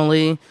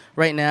personally,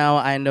 right now,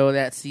 I know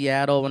that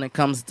Seattle, when it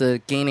comes to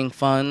gaining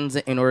funds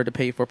in order to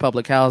pay for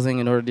public housing,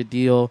 in order to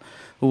deal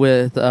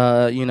with,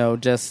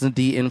 just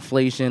the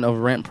inflation of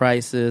rent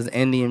prices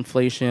and the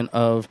inflation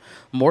of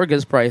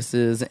mortgage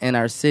prices in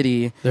our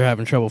city, they're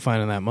having trouble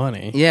finding that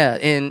money. Yeah,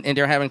 and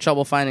they're having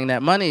trouble finding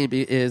that money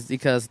is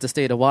because the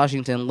state of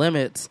Washington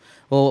limits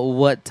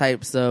what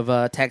types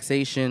of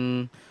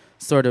taxation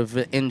sort of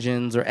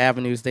engines or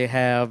avenues they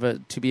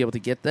have to be able to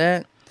get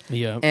that.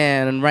 Yeah.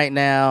 And right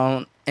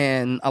now,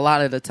 and a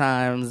lot of the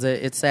times,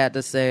 it's sad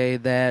to say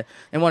that,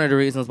 and one of the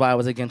reasons why I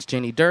was against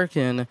Jenny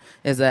Durkin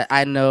is that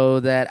I know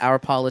that our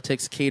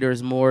politics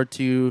caters more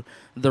to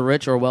the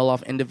rich or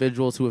well-off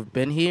individuals who have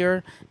been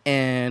here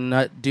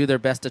and do their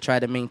best to try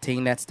to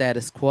maintain that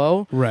status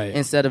quo, Right.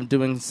 instead of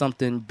doing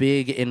something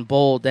big and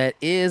bold that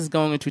is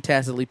going to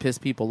tacitly piss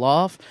people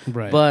off,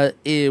 Right. but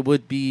it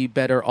would be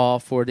better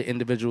off for the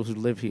individuals who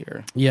live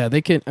here. Yeah,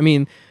 they could. I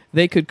mean,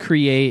 they could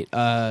create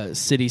a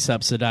city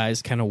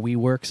subsidized kind of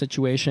WeWork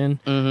situation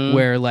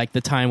where like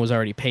the time was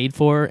already paid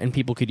for, and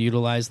people could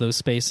utilize those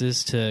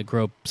spaces to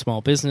grow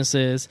small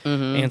businesses,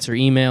 answer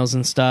emails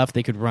and stuff.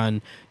 They could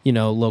run,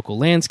 local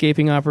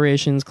landscaping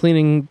operations,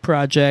 cleaning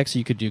projects.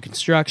 You could do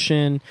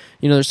construction.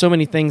 There's so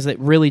many things that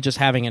really just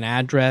having an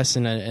address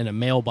and a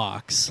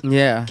mailbox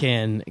Yeah.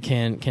 can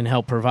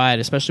help provide,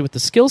 especially with the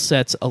skill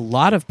sets a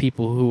lot of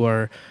people who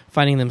are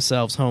finding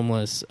themselves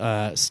homeless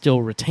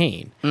still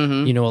retain.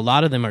 A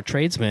lot of them are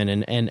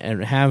tradesmen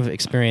and have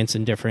experience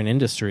in different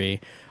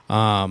industry.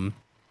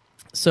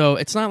 So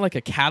it's not like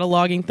a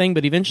cataloging thing,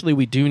 but eventually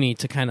we do need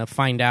to kind of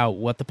find out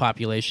what the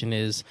population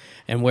is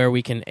and where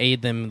we can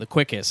aid them the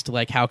quickest.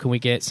 Like, how can we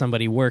get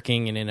somebody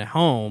working and in a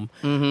home?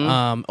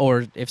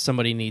 Or if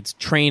somebody needs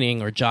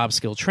training or job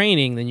skill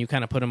training, then you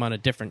kind of put them on a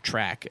different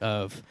track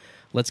of,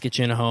 let's get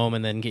you in a home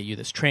and then get you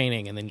this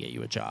training and then get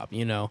you a job,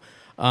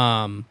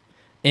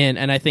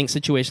 And I think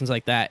situations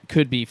like that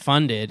could be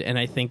funded, and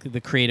I think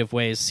the creative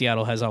ways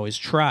Seattle has always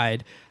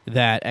tried,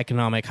 that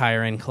economic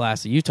higher-end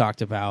class that you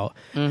talked about,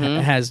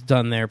 has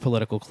done their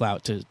political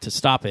clout to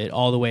stop it,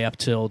 all the way up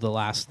till the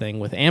last thing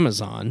with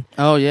Amazon.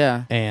 Oh,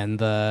 yeah. And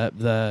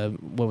the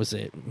what was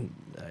it?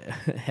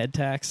 Head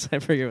tax? I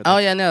forget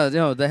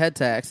what the head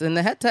tax. And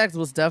the head tax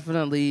was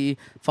definitely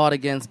fought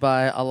against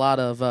by a lot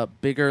of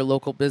bigger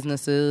local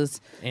businesses.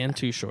 And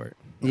Too Short.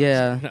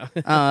 Yeah.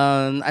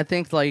 I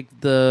think like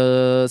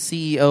the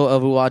CEO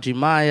of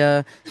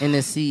Uwajimaya and the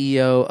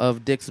CEO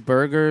of Dick's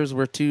Burgers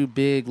were two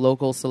big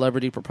local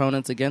celebrity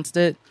proponents against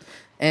it.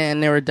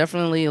 And they were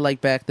definitely, like,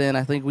 back then,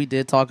 I think we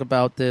did talk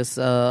about this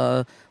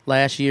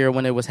last year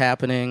when it was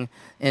happening,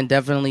 and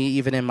definitely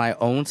even in my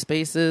own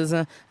spaces,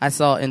 I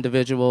saw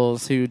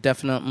individuals who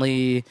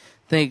definitely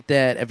think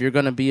that if you're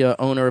going to be an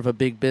owner of a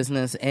big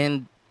business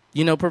and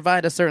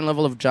provide a certain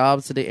level of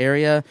jobs to the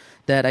area,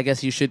 that I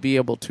guess you should be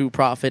able to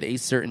profit a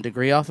certain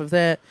degree off of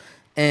that.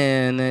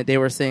 And they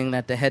were saying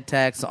that the head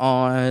tax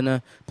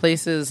on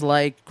places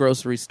like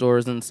grocery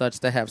stores and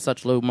such that have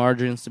such low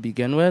margins to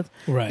begin with,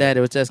 Right. that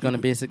it was just going to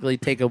basically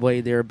take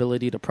away their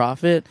ability to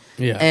profit.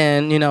 Yeah.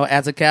 And,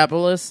 as a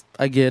capitalist,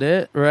 I get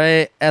it,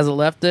 right? As a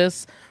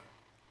leftist,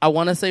 I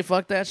want to say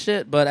fuck that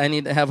shit, but I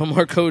need to have a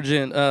more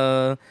cogent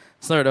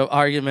sort of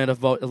argument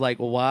about, like,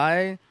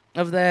 why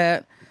of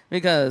that.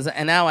 Because,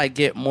 and now I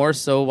get more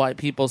so why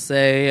people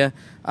say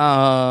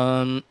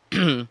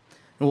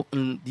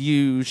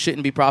you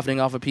shouldn't be profiting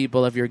off of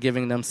people if you're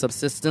giving them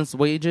subsistence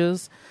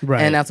wages.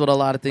 Right. And that's what a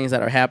lot of things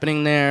that are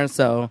happening there.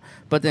 So,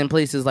 but then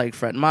places like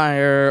Fred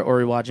Meyer or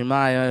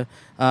Uwajimaya,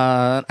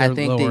 I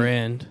think lower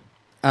end.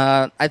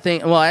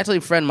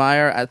 Actually, Fred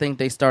Meyer, I think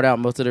they start out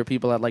most of their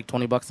people at like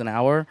 $20 an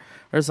hour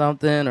or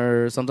something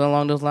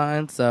along those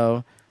lines.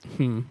 So,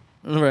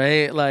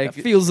 right, like,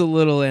 It feels a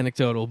little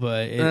anecdotal,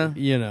 but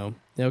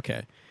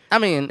okay. I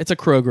mean, It's a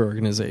Kroger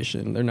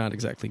organization. They're not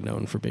exactly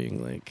known for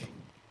being like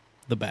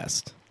the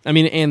best. I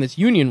mean, and it's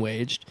union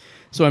waged,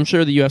 so I'm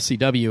sure the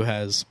UFCW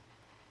has,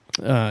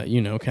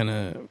 kind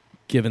of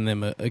given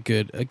them a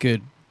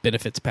good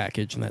benefits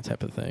package and that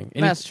type of thing.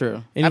 that's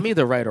true. I'm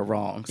either right or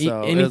wrong.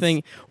 So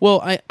anything.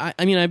 Well,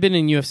 I mean, I've been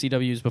in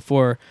UFCWs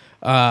before,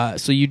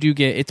 so you do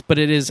get it, but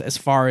it is, as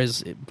far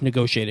as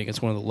negotiating,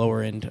 it's one of the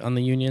lower end on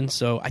the union.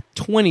 So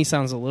 20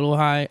 sounds a little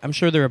high. I'm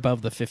sure they're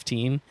above the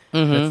 15.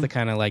 That's the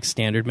kind of like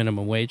standard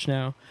minimum wage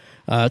now.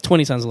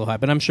 20 sounds a little high,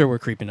 but I'm sure we're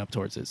creeping up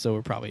towards it. So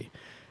we're probably,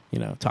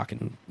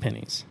 talking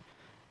pennies.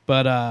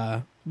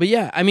 But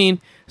yeah, I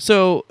mean,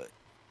 so.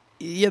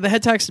 Yeah, the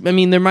head tax, I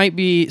mean, there might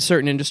be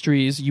certain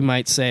industries, you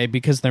might say,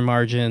 because their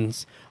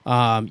margins,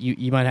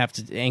 you might have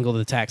to angle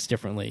the tax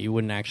differently. You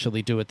wouldn't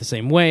actually do it the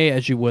same way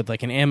as you would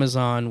like an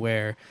Amazon,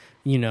 where,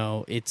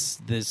 it's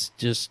this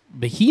just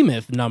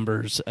behemoth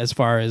numbers as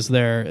far as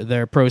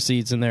their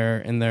proceeds and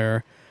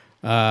their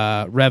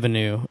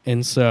revenue.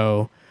 And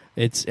so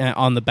it's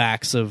on the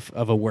backs of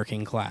a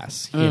working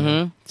class. You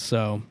know?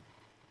 So...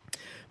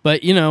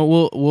 But,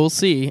 we'll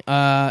see.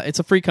 It's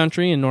a free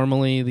country, and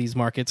normally these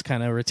markets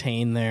kind of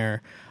retain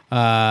their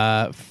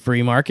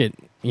free market,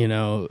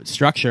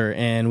 structure,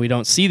 and we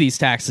don't see these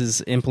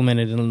taxes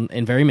implemented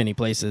in very many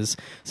places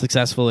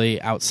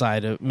successfully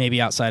outside of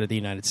the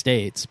United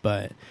States,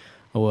 but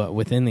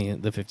within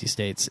the 50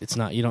 states, it's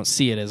not. You don't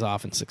see it as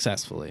often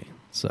successfully.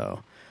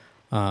 So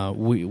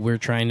we're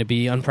trying to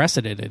be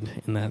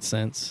unprecedented in that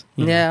sense.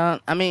 Yeah,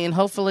 I mean,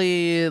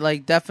 hopefully,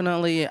 like,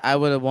 definitely, I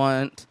would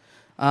want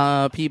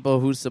people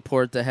who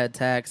support the head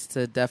tax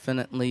to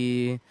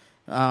definitely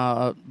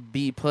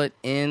be put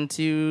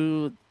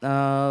into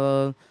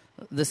the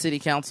city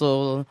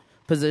council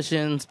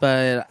positions,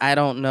 but I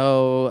don't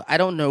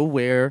know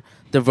where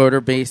the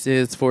voter base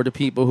is for the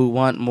people who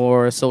want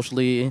more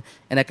socially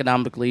and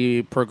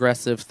economically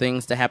progressive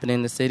things to happen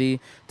in the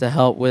city to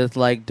help with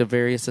like the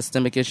various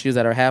systemic issues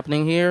that are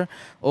happening here,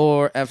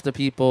 or if the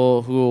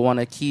people who want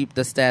to keep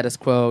the status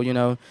quo, you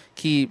know,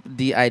 keep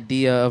the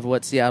idea of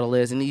what Seattle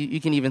is. And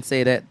you can even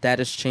say that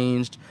has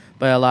changed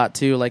by a lot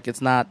too. Like,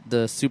 it's not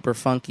the super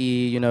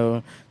funky, you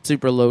know,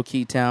 super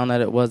low-key town that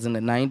it was in the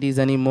 90s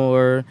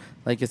anymore.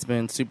 Like, it's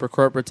been super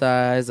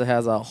corporatized. It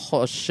has a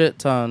whole shit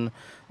ton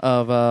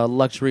of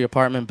luxury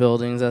apartment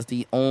buildings. That's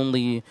the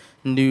only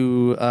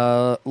new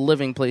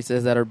living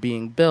places that are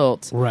being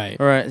built.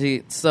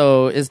 Right.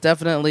 So it's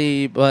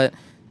definitely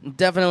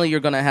you're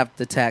going to have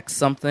to tax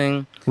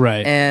something.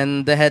 Right.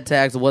 And the head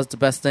tax was the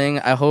best thing.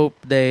 I hope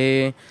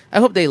they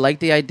like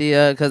the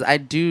idea, because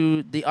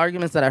the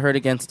arguments that I heard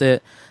against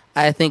it,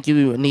 I think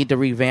you need to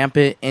revamp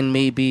it and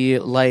maybe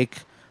like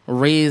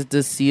raise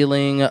the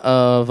ceiling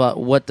of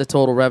what the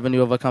total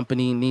revenue of a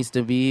company needs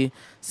to be,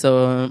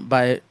 so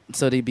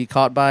they be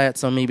caught by it.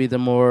 So maybe the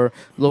more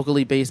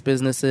locally based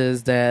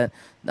businesses that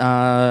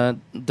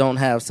don't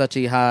have such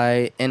a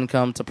high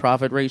income to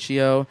profit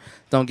ratio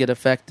don't get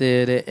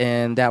affected,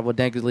 and that would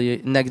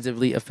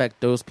negatively affect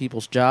those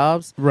people's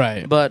jobs.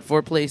 Right. But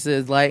for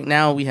places like,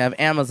 now we have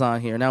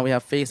Amazon here, now we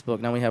have Facebook,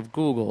 now we have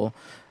Google.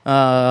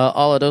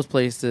 All of those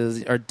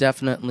places are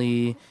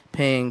definitely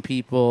paying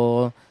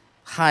people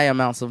high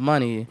amounts of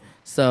money,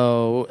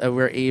 so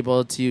we're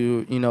able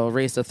to, you know,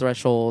 raise the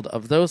threshold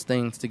of those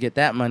things to get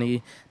that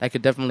money. That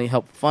could definitely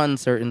help fund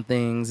certain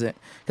things,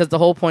 because the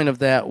whole point of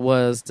that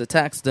was to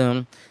tax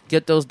them,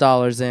 get those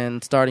dollars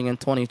in starting in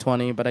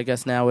 2020, but I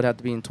guess now it would have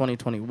to be in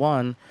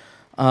 2021,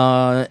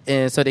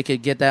 and so they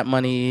could get that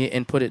money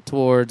and put it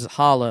towards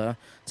HALA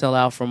to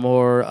allow for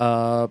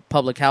more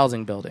public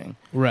housing building.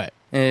 Right.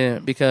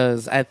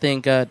 Because I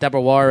think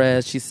Deborah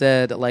Juarez, she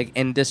said, like,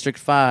 in District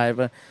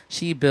 5,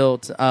 she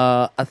built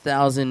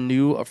 1,000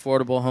 new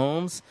affordable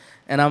homes.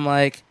 And I'm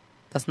like,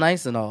 that's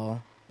nice and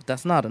all, but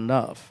that's not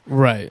enough.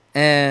 Right.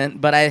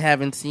 But I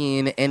haven't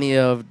seen any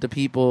of the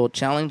people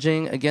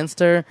challenging against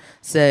her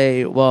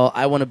say, well,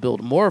 I want to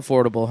build more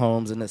affordable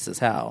homes, and this is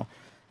how.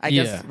 I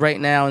guess right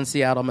now in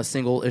Seattle, I'm a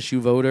single issue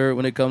voter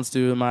when it comes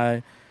to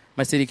my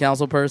city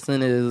council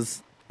person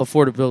is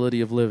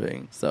affordability of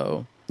living.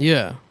 So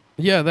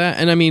Yeah, that,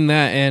 and I mean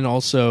that, and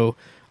also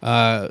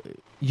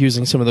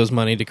using some of those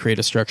money to create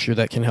a structure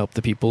that can help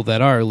the people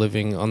that are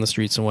living on the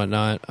streets and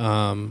whatnot,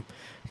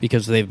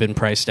 because they've been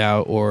priced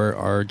out or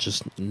are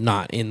just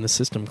not in the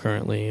system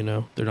currently. You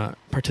know, they're not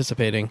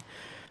participating.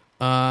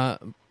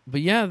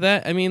 But yeah,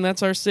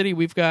 that's our city.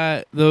 We've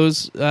got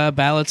those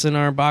ballots in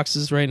our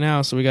boxes right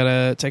now, so we got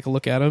to take a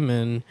look at them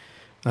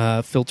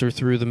and filter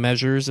through the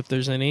measures if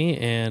there's any,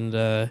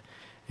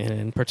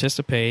 and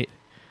participate.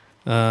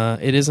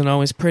 It isn't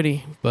always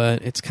pretty,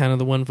 but it's kind of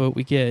the one vote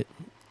we get.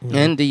 You know?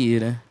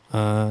 Indeed.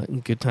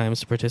 Good times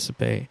to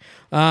participate.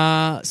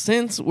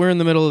 Since we're in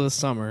the middle of the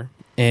summer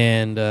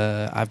and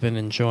I've been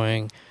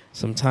enjoying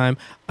some time,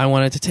 I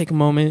wanted to take a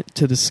moment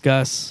to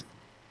discuss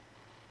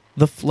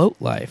the float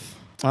life.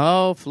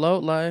 Oh,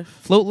 float life.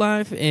 Float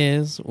life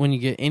is when you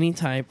get any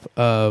type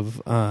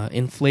of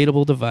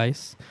inflatable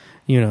device.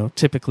 You know,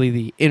 typically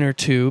the inner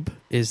tube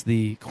is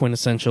the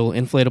quintessential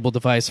inflatable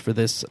device for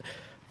this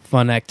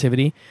fun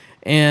activity.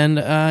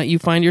 And you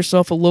find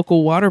yourself a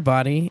local water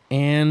body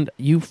and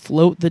you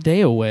float the day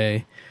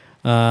away.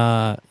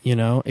 You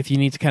know, if you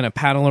need to kind of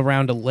paddle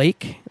around a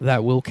lake,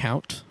 that will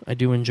count. I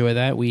do enjoy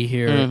that. We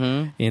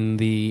here in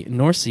the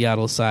North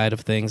Seattle side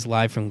of things,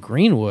 live from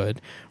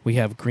Greenwood, we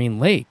have Green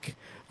Lake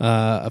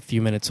a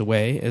few minutes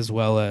away, as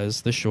well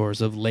as the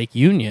shores of Lake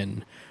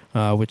Union,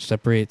 which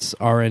separates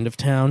our end of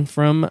town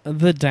from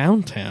the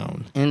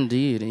downtown.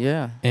 Indeed,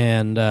 yeah.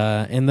 And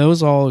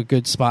those all are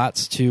good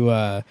spots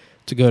to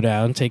go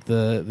down, take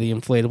the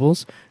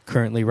inflatables.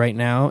 Currently, right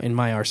now, in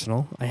my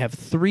arsenal, I have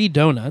 3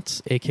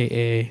 donuts,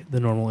 a.k.a. the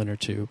normal inner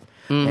tube,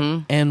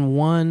 and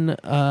 1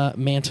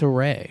 manta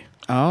ray.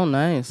 Oh,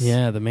 nice.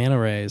 Yeah, the manta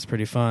ray is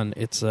pretty fun.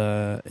 It's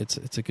a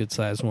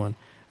good-sized one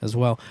as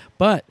well.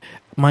 But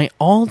my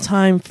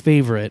all-time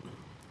favorite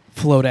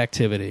float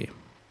activity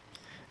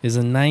is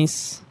a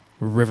nice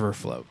river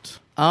float.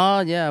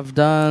 Oh, yeah, I've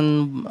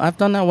done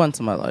that once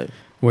in my life.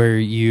 Where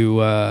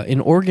you, in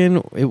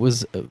Oregon, it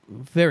was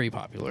very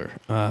popular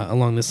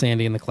along the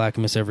Sandy and the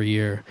Clackamas every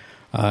year.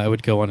 I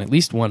would go on at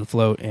least 1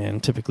 float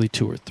and typically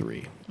 2 or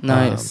 3.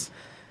 Nice.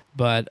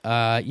 But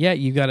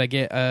you got to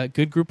get a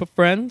good group of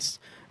friends,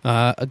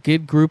 a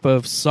good group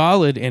of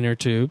solid inner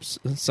tubes.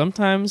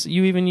 Sometimes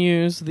you even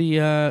use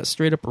the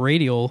straight-up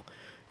radial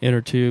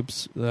inner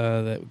tubes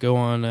that go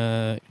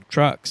on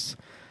trucks.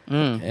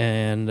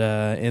 And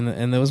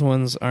those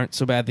ones aren't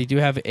so bad. They do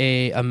have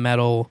a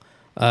metal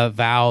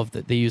valve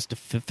that they use to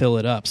fill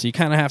it up, so you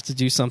kind of have to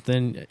do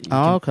something.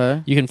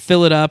 Okay. You can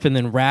fill it up and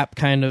then wrap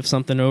kind of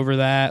something over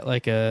that,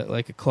 like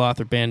a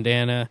cloth or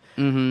bandana,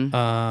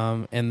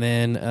 and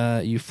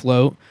then you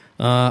float.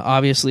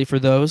 Obviously, for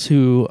those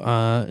who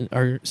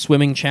are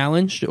swimming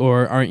challenged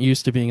or aren't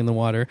used to being in the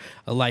water,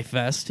 a life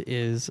vest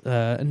is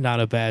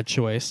not a bad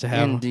choice to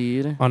have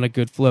Indeed. on a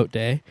good float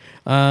day.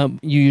 You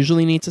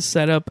usually need to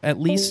set up at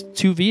least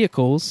 2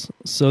 vehicles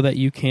so that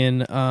you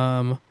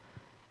can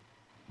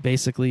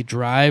basically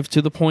drive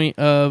to the point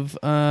of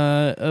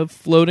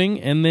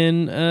floating and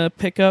then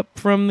pick up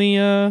from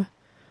the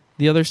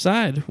other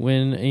side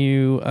when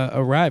you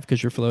arrive,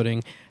 because you're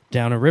floating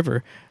down a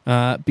river.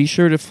 Be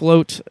sure to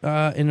float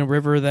in a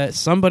river that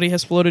somebody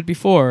has floated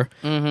before,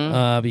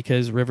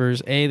 because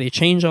rivers, they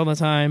change all the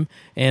time,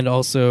 and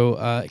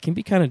also it can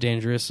be kind of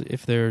dangerous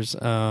if there's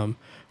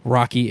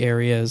rocky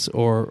areas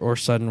or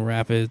sudden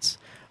rapids.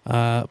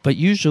 But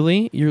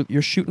usually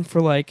you're shooting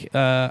for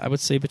I would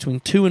say between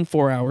 2 and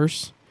 4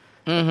 hours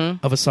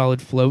of a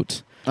solid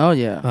float. Oh,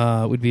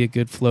 yeah. Would be a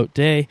good float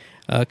day.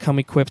 Come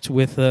equipped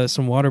with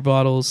some water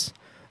bottles,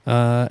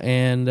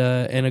 and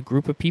a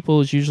group of people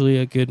is usually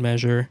a good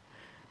measure.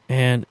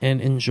 And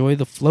enjoy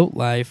the float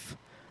life.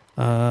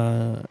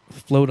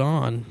 Float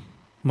on.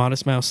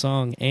 Modest Mouse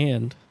Song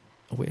and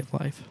A Way of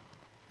Life.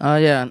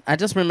 Yeah. I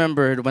just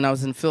remembered when I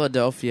was in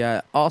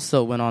Philadelphia, I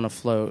also went on a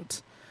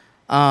float.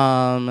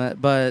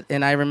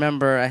 And I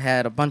remember I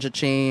had a bunch of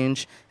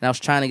change, and I was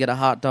trying to get a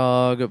hot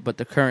dog, but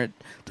the current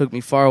took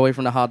me far away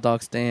from the hot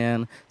dog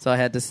stand, so I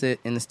had to sit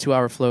in this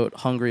 2-hour float,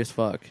 hungry as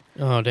fuck.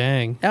 Oh,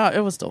 dang. Yeah,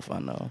 it was still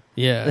fun, though.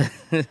 Yeah.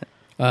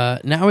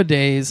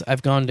 Nowadays,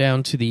 I've gone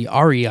down to the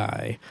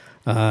REI,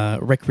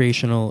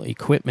 Recreational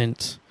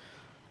Equipment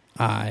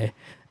I,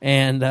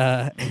 and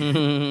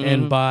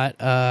bought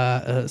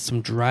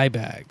some dry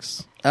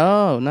bags.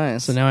 Oh,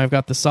 nice. So now I've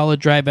got the solid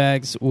dry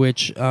bags,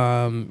 which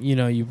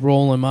you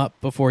roll them up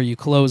before you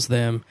close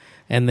them,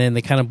 and then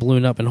they kind of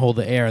balloon up and hold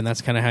the air, and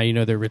that's kind of how you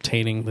know they're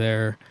retaining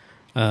their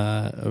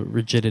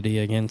rigidity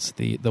against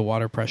the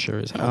water pressure.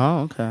 Is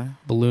how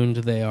ballooned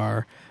they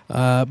are.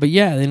 But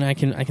yeah, then I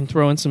can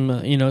throw in some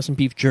some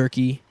beef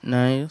jerky,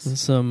 nice, and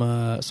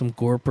some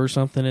gorp or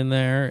something in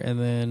there, and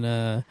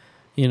then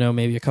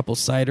maybe a couple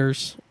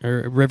ciders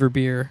or river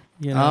beer.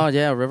 Oh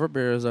yeah, river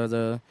beers are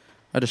the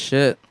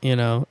shit.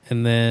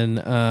 And then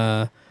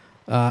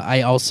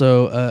I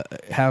also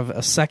have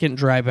a second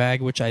dry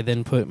bag, which I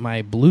then put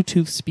my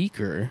Bluetooth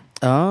speaker.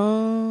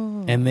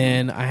 Oh. And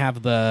then I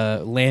have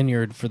the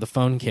lanyard for the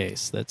phone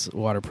case that's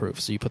waterproof.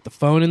 So you put the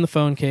phone in the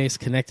phone case,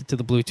 connect it to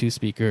the Bluetooth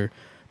speaker,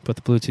 put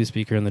the Bluetooth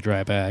speaker in the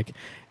dry bag,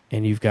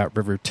 and you've got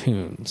river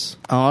tunes.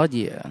 Oh,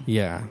 yeah.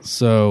 Yeah.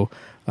 So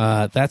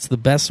that's the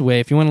best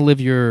way. If you want to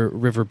live your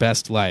river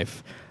best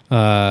life,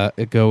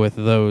 go with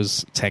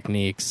those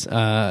techniques.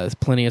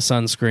 Plenty of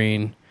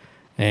sunscreen,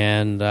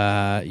 and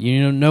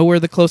know where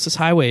the closest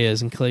highway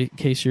is in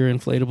case your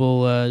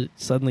inflatable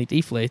suddenly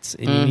deflates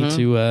and you need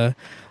to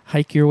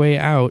hike your way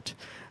out.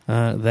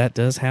 That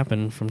does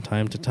happen from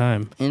time to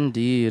time.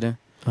 Indeed.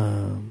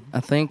 I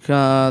think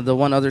the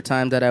one other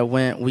time that I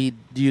went, we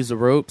used the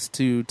ropes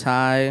to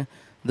tie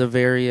the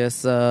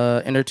various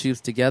inner tubes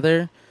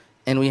together.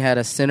 And we had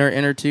a center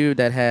inner tube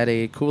that had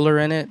a cooler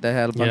in it that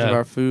had a bunch of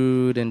our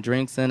food and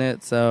drinks in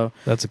it. So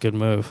that's a good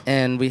move.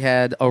 And we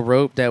had a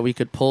rope that we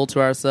could pull to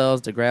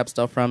ourselves to grab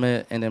stuff from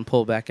it and then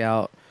pull back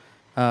out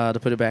to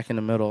put it back in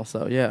the middle.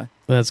 So yeah,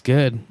 that's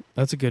good.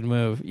 That's a good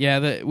move.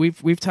 Yeah,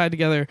 we've tied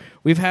together.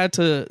 We've had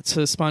to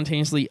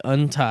spontaneously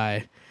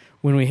untie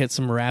when we hit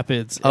some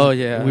rapids. Oh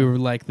yeah, we were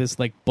like this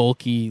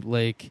bulky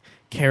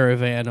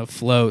caravan of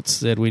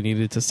floats that we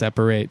needed to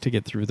separate to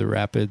get through the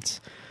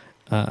rapids.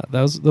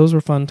 Those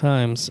were fun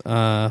times.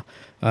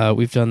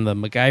 We've done the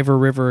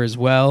MacGyver River as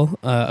well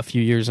a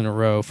few years in a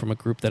row from a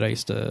group that I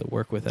used to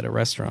work with at a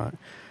restaurant.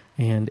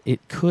 And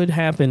it could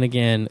happen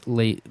again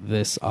late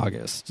this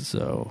August.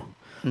 So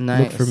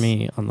look for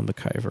me on the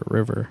MacGyver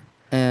River.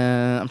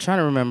 And I'm trying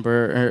to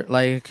remember,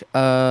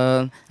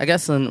 I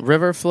guess in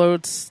river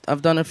floats,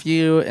 I've done a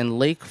few, and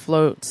lake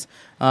floats.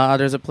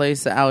 There's a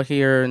place out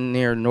here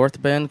near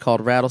North Bend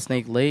called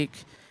Rattlesnake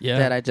Lake. Yeah.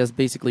 That I just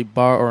basically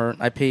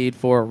I paid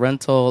for a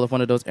rental of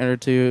one of those inner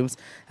tubes.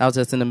 I was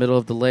just in the middle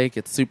of the lake.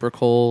 It's super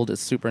cold.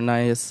 It's super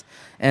nice.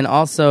 And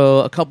also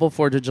a couple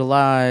 4th of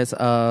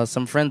Julys,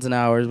 some friends of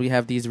ours, we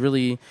have these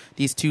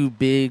 2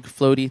 big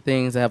floaty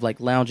things that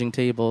have lounging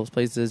tables,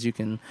 places you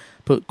can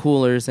put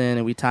coolers in,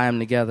 and we tie them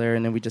together,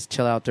 and then we just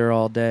chill out there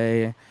all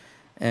day.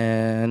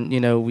 And,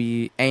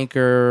 we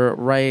anchor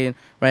right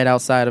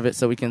outside of it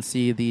so we can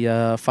see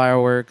the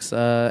fireworks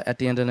at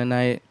the end of the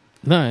night.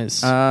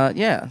 Nice.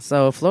 Yeah.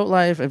 So float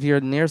life, if you're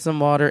near some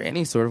water,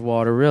 any sort of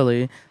water,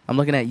 really. I'm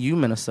looking at you,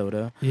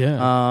 Minnesota.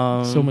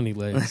 Yeah. So many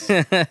lakes.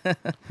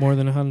 More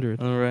than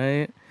 100. All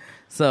right.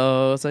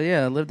 So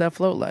yeah, live that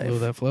float life. Live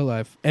that float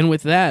life. And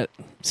with that,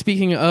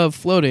 speaking of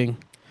floating,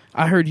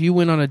 I heard you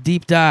went on a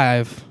deep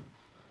dive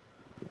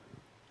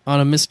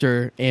on a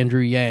Mr. Andrew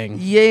Yang.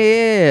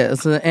 Yeah,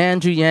 so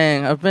Andrew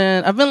Yang. I've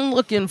been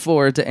looking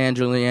forward to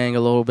Andrew Yang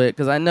a little bit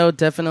because I know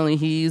definitely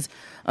he's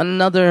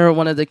another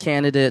one of the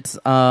candidates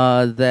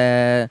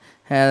that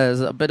has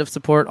a bit of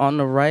support on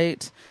the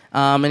right.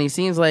 And he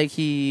seems like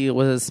he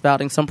was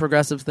spouting some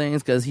progressive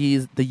things because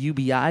he's the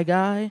UBI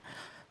guy.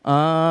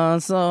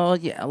 So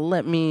yeah,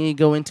 let me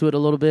go into it a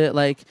little bit.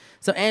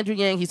 So Andrew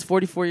Yang, he's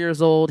 44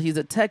 years old. He's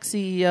a tech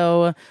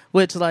CEO,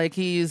 which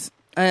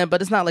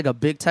but it's not like a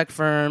big tech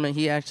firm.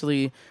 He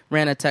actually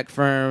ran a tech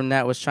firm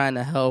that was trying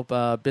to help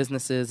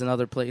businesses in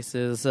other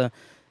places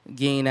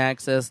gain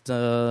access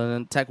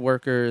to tech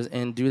workers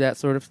and do that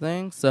sort of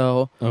thing.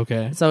 So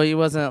he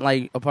wasn't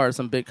like a part of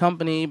some big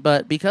company,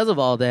 but because of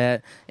all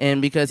that,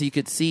 and because he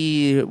could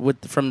see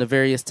from the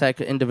various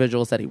tech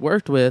individuals that he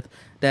worked with,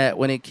 that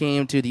when it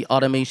came to the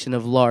automation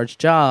of large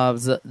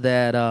jobs,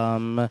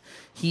 that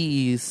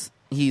he's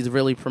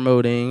really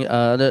promoting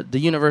the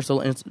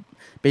universal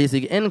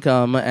basic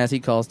income, as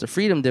he calls the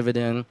freedom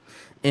dividend,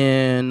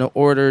 in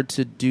order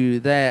to do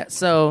that.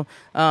 So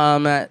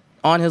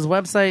on his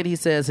website, he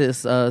says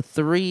his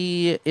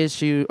three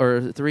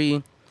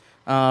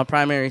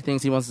primary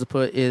things he wants to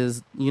put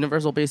is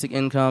universal basic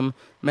income,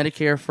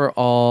 Medicare for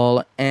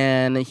all,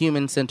 and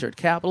human-centered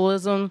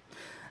capitalism.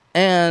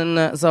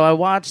 And so I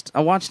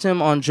watched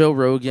him on Joe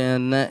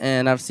Rogan,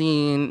 and I've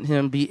seen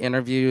him be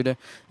interviewed.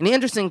 And the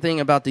interesting thing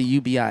about the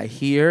UBI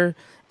here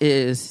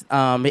is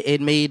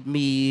it made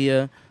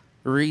me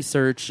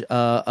research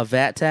a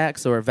VAT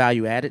tax or a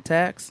value-added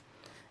tax.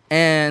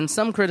 And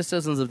some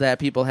criticisms of that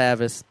people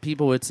have is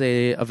people would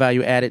say a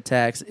value-added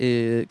tax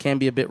can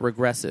be a bit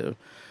regressive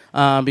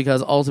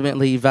because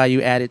ultimately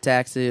value-added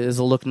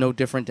taxes look no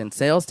different than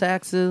sales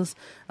taxes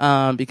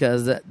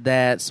because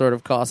that sort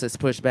of cost is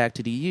pushed back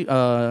to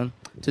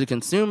the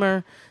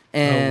consumer.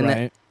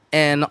 And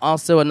and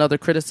also another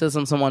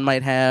criticism someone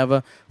might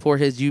have for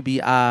his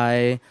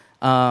UBI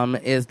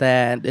is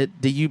that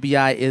the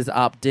UBI is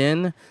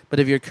opt-in, but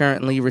if you're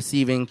currently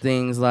receiving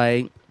things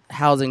like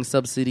housing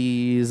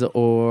subsidies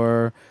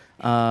or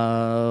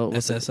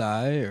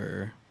SSI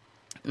or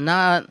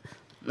not.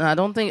 No, I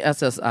don't think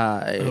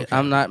SSI. Okay.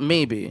 I'm not.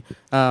 Maybe.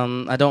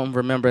 I don't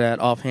remember that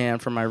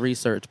offhand from my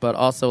research. But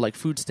also like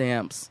food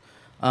stamps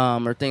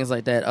or things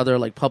like that. Other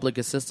like public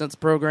assistance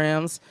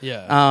programs.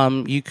 Yeah.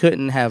 You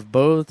couldn't have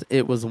both.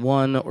 It was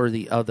one or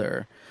the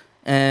other.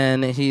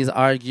 And he's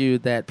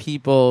argued that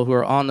people who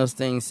are on those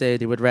things say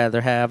they would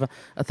rather have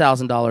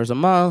 $1,000 a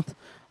month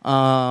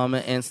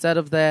instead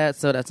of that,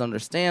 so that's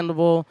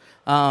understandable.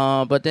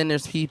 But then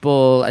there's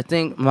people, I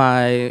think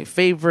my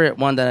favorite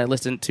one that I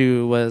listened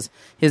to was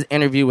his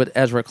interview with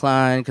Ezra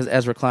Klein, because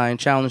Ezra Klein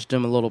challenged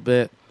him a little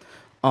bit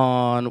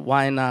on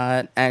why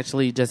not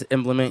actually just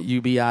implement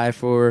UBI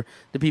for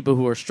the people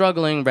who are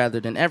struggling rather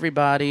than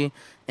everybody.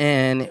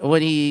 And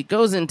what he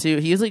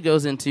usually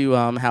goes into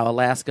how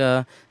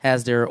Alaska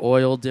has their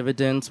oil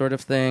dividend sort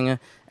of thing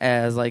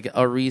as like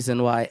a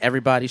reason why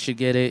everybody should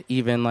get it,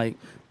 even like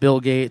Bill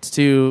Gates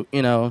to,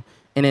 an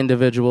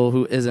individual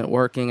who isn't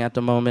working at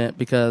the moment,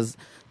 because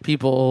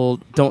people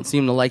don't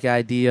seem to like the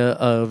idea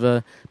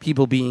of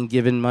people being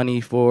given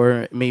money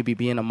for maybe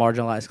being a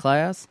marginalized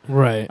class.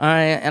 Right. All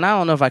right, and I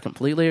don't know if I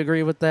completely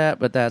agree with that,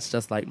 but that's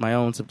just like my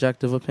own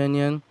subjective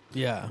opinion.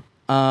 Yeah.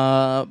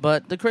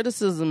 But the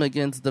criticism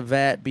against the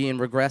VAT being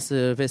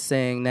regressive is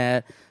saying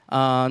that,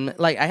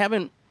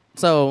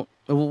 so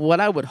what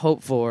I would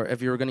hope for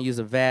if you were going to use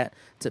a VAT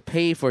to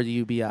pay for the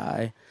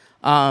UBI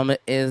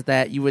is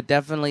that you would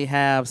definitely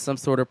have some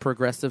sort of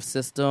progressive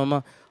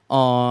system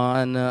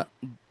on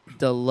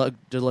the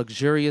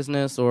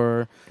luxuriousness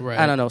or, Right.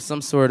 I don't know,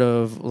 some sort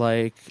of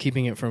like...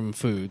 Keeping it from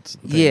foods.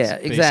 Yeah,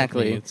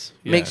 exactly.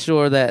 Yeah. Make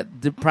sure that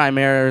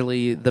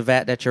primarily the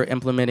VAT that you're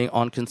implementing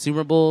on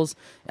consumables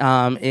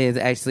is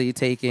actually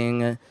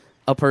taking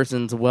a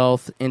person's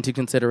wealth into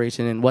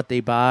consideration in what they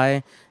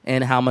buy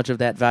and how much of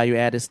that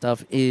value-added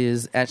stuff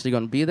is actually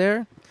going to be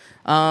there.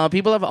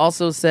 People have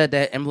also said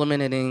that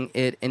implementing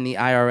it in the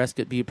IRS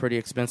could be pretty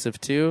expensive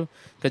too,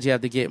 because you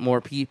have to get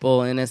more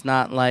people, and it's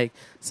not like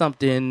it's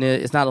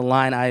not a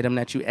line item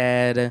that you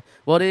add.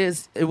 Well,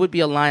 it would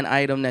be a line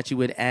item that you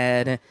would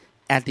add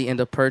at the end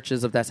of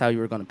purchase if that's how you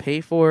were going to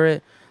pay for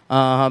it.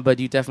 But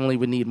you definitely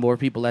would need more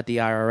people at the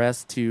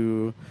IRS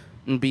to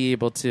be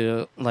able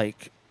to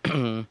like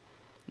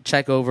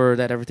check over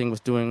that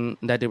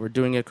that they were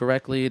doing it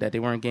correctly, that they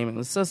weren't gaming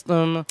the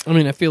system. I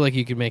mean, I feel like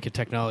you could make a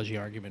technology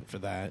argument for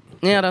that.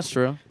 Yeah, that's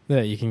true.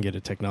 That you can get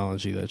a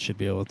technology that should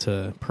be able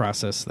to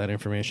process that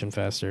information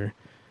faster.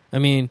 I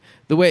mean,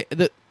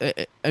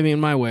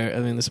 my way,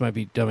 this might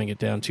be dumbing it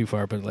down too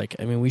far, but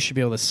we should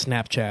be able to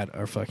Snapchat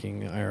our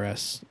fucking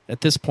IRS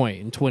at this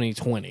point in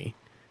 2020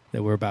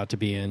 that we're about to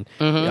be in.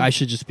 Mm-hmm. I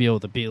should just be able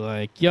to be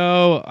like,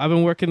 yo, I've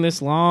been working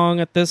this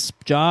long at this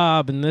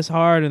job and this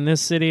hard in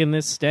this city and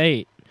this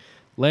state.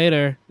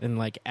 Later, and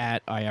like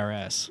at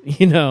IRS,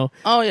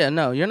 Oh yeah,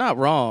 no, you're not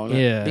wrong.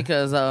 Yeah,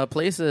 because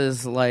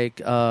places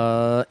like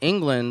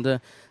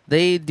England,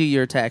 they do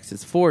your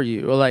taxes for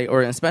you,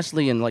 or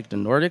especially in like the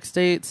Nordic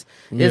states,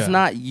 it's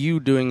not you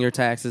doing your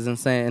taxes and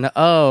saying,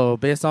 oh,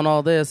 based on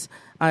all this,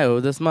 I owe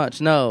this much.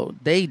 No,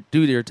 they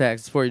do your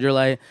taxes for you. You're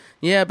like,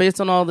 yeah,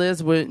 based on all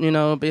this,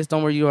 based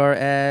on where you are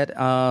at,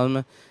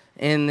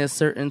 in this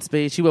certain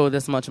space, you owe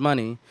this much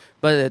money.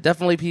 But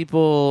definitely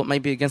people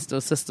might be against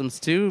those systems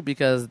too,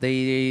 because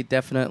they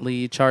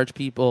definitely charge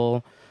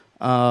people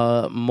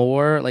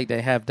more. Like,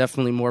 they have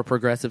definitely more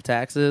progressive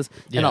taxes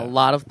and Yeah. a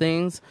lot of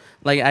things.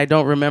 Like, I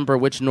don't remember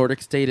which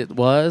Nordic state it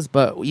was,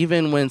 but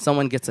even when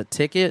someone gets a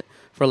ticket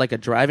for like a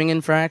driving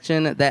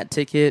infraction, that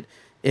ticket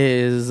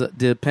is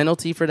the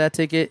penalty for that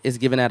ticket is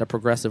given at a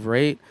progressive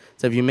rate.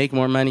 So if you make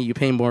more money, you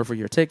pay more for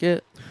your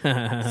ticket.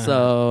 I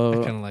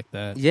So kind of like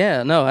that.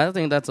 yeah, no, I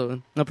think that's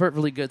a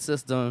perfectly good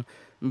system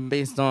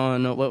based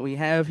on what we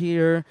have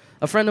here.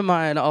 A friend of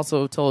mine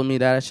also told me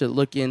that I should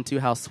look into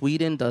how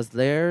Sweden does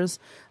theirs,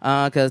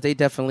 because they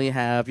definitely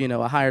have,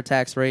 a higher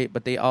tax rate,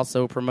 but they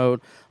also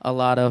promote a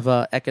lot of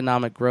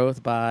economic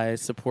growth by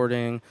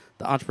supporting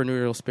the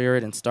entrepreneurial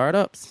spirit and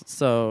startups.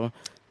 So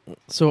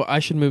So I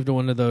should move to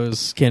one of those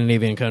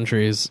Scandinavian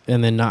countries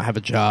and then not have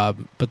a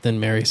job, but then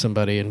marry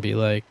somebody and be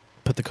like,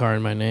 put the car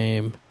in my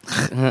name.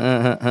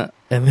 And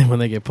then when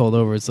they get pulled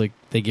over, it's like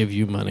they give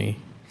you money.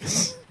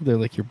 They're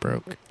like, you're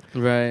broke.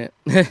 right.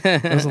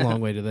 That's a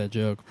long way to that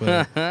joke,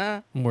 but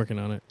I'm working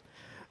on it.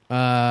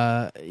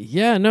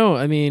 Yeah, no,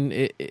 I mean,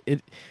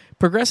 it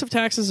progressive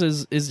taxes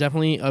is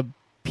definitely a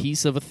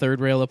piece of a third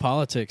rail of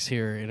politics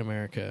here in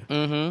America.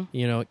 Mm-hmm.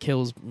 It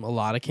kills a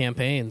lot of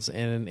campaigns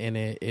and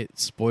it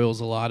spoils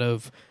a lot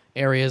of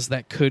areas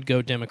that could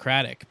go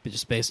Democratic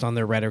just based on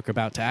their rhetoric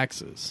about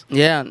taxes.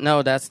 Yeah,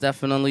 no, that's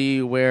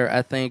definitely where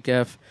I think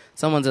if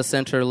someone's a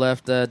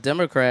center-left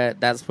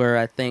Democrat, that's where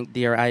I think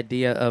their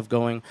idea of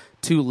going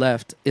to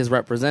left is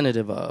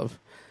representative of.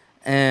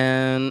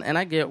 And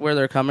I get where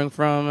they're coming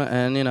from,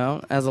 and,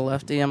 as a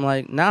lefty, I'm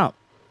like, no,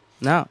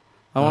 I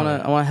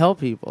want to help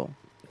people.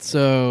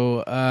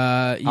 So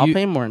I'll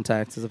pay more in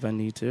taxes if I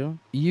need to.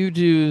 you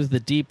do the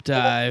deep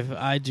dive.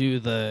 I do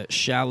the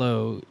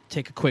shallow,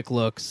 take a quick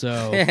look. So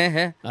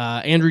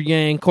Andrew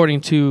Yang,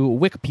 according to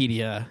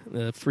Wikipedia,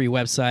 the free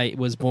website,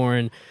 was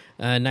born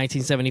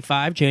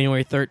 1975,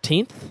 January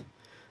 13th.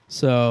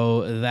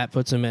 So that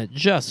puts him at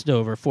just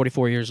over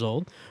 44 years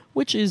old,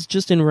 which is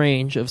just in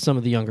range of some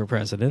of the younger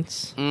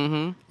presidents.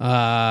 Mm-hmm.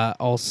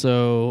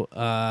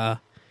 Also,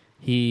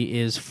 he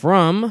is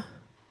from,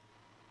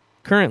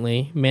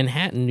 currently,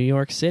 Manhattan, New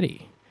York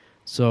City.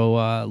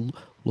 So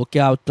look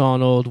out,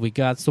 Donald. We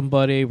got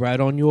somebody right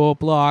on your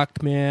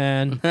block,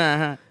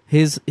 man.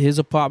 His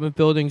apartment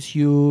building's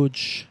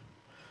huge.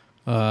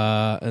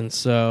 And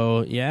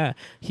so, yeah,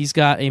 he's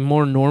got a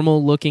more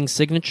normal-looking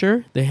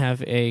signature. They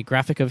have a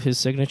graphic of his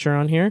signature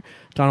on here.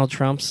 Donald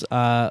Trump's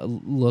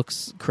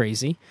looks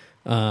crazy.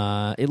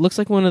 It looks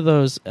like one of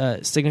those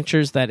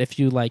signatures that if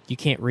you you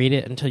can't read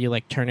it until you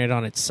turn it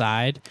on its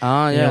side.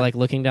 Oh, yeah. You're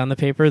looking down the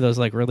paper. Those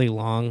really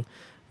long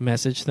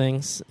message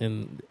things,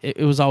 and it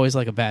was always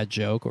a bad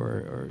joke.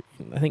 Or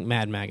I think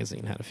Mad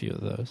Magazine had a few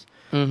of those.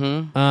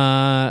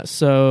 Mm-hmm.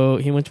 So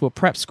he went to a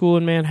prep school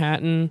in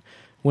Manhattan.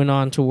 Went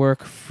on to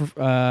work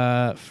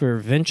for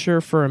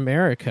Venture for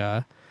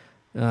America.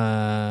 He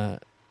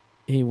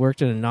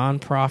worked in a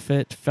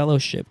nonprofit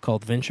fellowship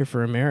called Venture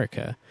for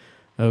America.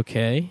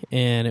 Okay,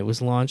 and it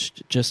was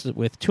launched just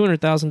with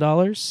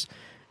 $200,000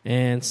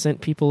 and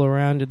sent people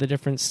around to the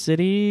different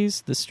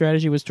cities. The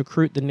strategy was to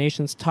recruit the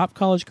nation's top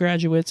college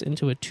graduates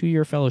into a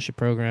 2-year fellowship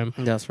program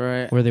That's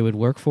right. where they would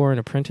work for and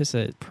apprentice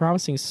at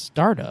promising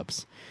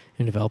startups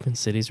in developing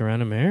cities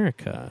around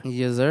America.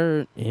 Yes,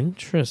 sir.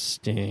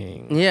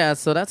 Interesting. Yeah,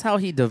 so that's how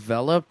he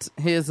developed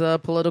his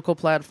political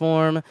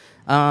platform.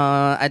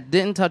 I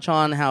didn't touch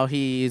on how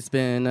he's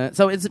been...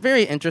 so it's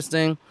very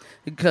interesting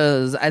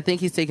because I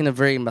think he's taken a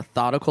very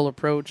methodical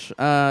approach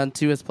to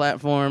his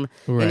platform.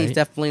 Right. And he's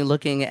definitely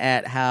looking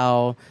at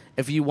how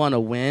if you want to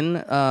win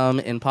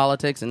in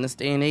politics in this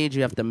day and age,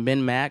 you have to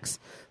min-max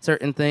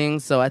certain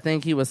things. So I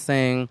think he was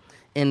saying...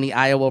 in the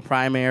Iowa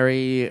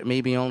primary,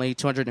 maybe only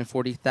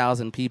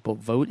 240,000 people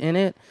vote in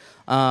it.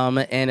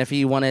 And if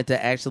he wanted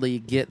to actually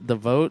get the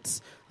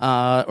votes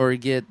or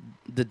get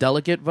the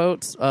delegate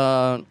votes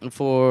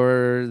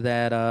for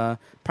that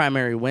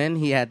primary win,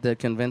 he had to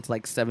convince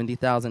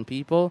 70,000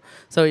 people.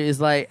 So he's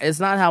like, it's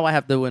not how I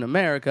have to win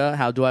America.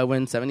 How do I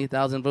win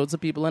 70,000 votes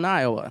of people in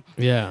Iowa?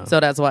 Yeah.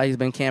 So that's why he's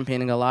been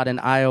campaigning a lot in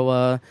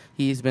Iowa.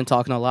 He's been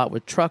talking a lot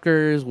with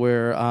truckers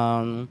where...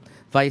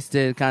 Vice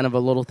did kind of a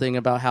little thing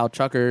about how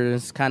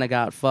truckers kind of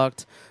got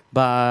fucked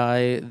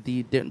by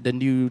the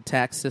new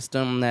tax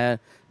system that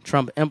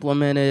Trump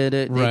implemented.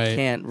 Right. They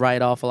can't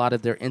write off a lot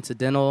of their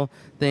incidental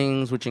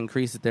things, which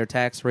increases their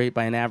tax rate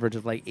by an average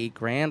of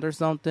 $8,000 or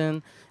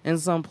something in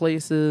some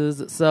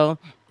places. So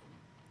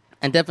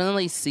I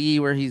definitely see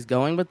where he's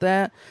going with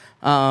that.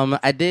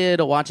 I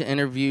did watch an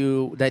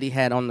interview that he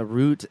had on The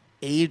Root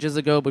ages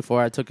ago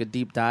before I took a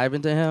deep dive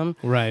into him.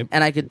 Right.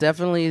 And I could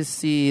definitely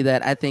see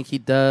that I think he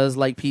does,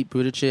 like Pete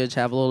Buttigieg,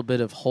 have a little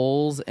bit of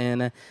holes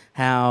in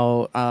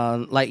how,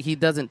 he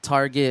doesn't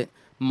target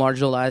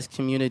marginalized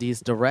communities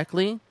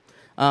directly,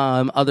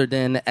 other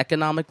than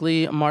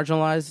economically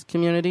marginalized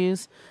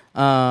communities.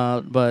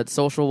 But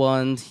social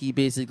ones, he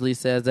basically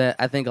says that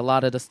I think a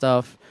lot of the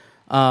stuff,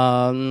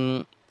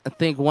 I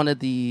think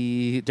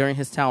during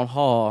his town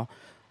hall,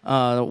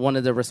 one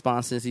of the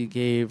responses he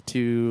gave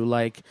to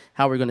like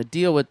how we're going to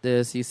deal with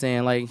this, he's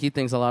saying like he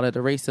thinks a lot of the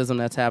racism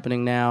that's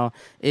happening now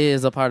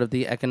is a part of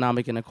the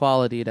economic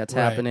inequality that's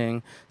Right.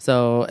 happening.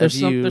 So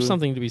There's if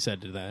something to be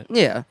said to that.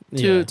 yeah,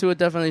 Yeah. to a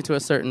definitely to a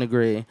certain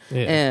degree.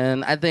 Yeah.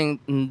 And I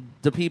think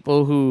the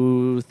people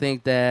who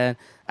think that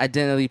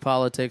identity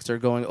politics are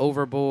going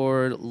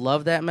overboard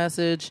love that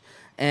message.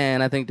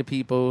 And I think the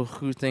people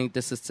who think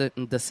the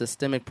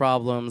systemic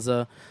problems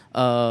of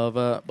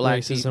black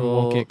Racism people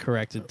won't get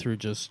corrected through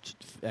just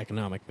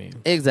economic means.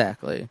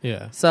 exactly.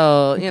 Yeah.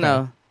 So Okay. you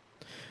know,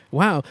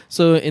 Wow.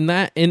 So in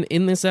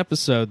this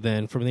episode,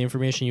 then, from the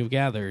information you've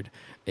gathered,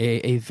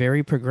 a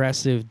very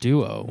progressive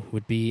duo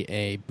would be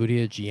a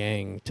Buddha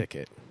Jiang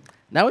ticket.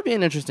 that would be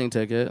an interesting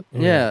ticket.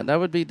 Yeah. Yeah, that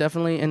would be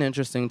definitely an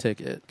interesting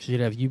ticket. 'Cause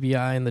you'd have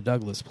UBI and the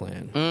Douglas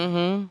Plan,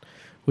 Mm-hmm.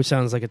 which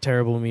sounds like a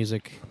terrible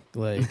music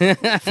like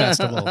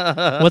festival.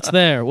 What's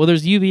there? Well,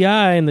 there's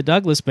UBI and the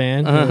Douglas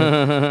Band.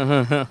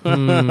 I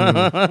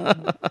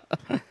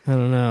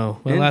don't know.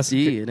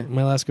 Indeed.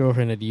 My last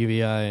girlfriend had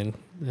UBI, and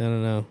I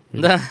don't know.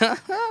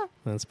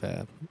 That's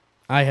bad.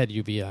 I had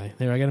UBI.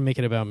 There, I got to make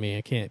it about me.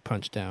 I can't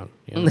punch down.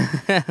 You know?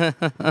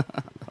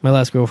 My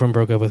last girlfriend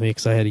broke up with me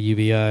because I had a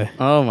UBI.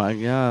 Oh my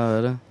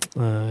god.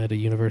 I had a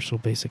universal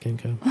basic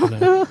income.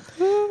 No.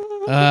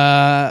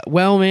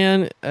 Well,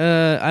 man,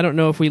 I don't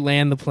know if we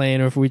land the plane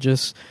or if we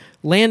just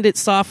land it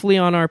softly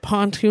on our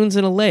pontoons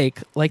in a lake,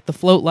 like the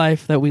float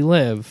life that we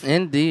live.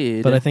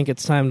 Indeed. But I think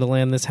it's time to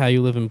land this How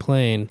You Live in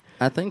plane.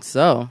 I think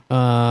so.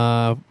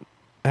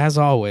 As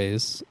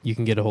always, you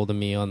can get a hold of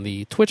me on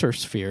the Twitter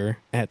sphere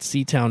at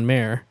Seatown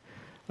Mayor.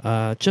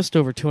 Just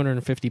over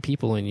 250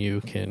 people in you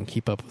can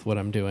keep up with what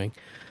I'm doing.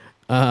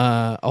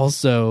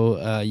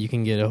 Also, you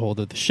can get a hold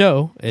of the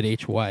show at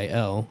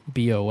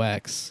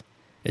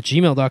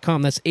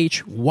hylbox@gmail.com. That's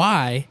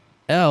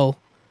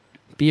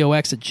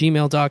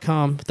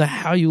hylbox@gmail.com. The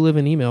How You Live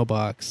in email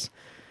box.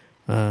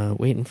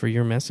 Waiting for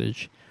your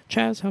message.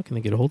 Chaz, how can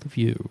they get a hold of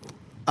you?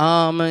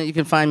 You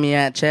can find me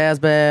at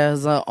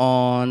ChazBaz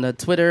on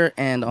Twitter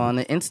and on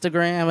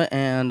Instagram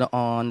and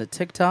on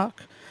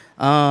TikTok.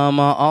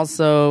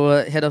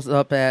 Also, hit us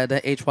up at the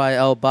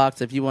HYL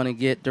box if you want to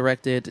get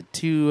directed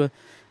to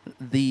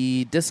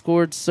the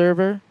Discord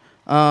server,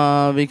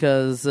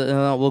 because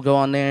we'll go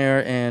on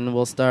there and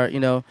we'll start,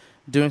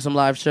 doing some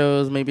live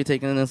shows, maybe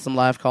taking in some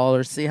live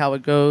callers, see how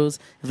it goes.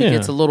 If it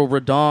gets a little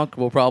redonk,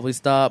 we'll probably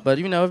stop. But,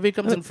 if it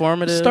becomes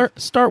informative.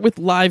 Start with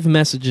live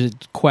messages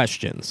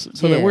questions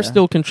so that we're Yeah.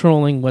 still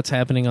controlling what's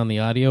happening on the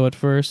audio at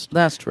first.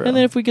 That's true. And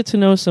then if we get to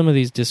know some of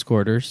these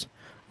Discorders,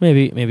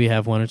 maybe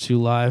have one or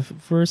two live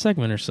for a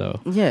segment or so.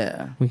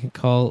 yeah. We can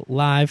call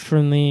live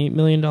from the $1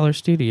 Million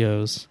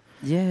Studios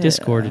Yeah.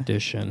 Discord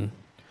edition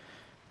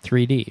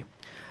 3D.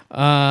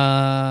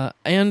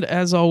 And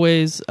as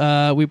always,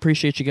 we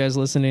appreciate you guys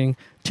listening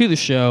to the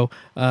show.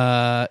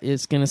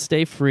 It's going to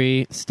stay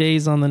free,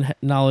 stays on the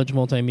Knowledge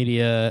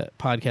Multimedia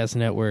Podcast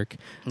Network.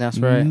 That's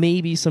right.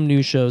 Maybe some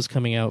new shows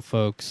coming out,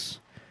 folks.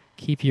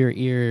 Keep your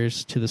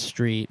ears to the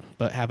street,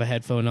 but have a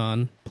headphone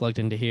on, plugged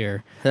into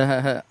here.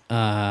 Chaz,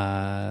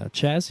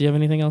 do you have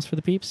anything else for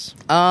the peeps?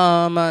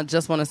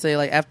 Just want to say,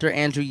 after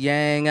Andrew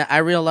Yang, I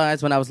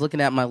realized when I was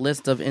looking at my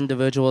list of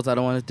individuals I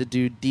wanted to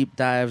do deep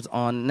dives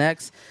on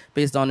next,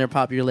 based on their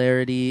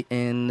popularity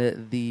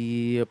in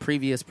the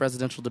previous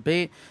presidential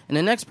debate. And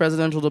the next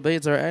presidential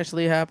debates are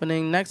actually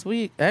happening next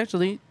week.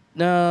 Actually,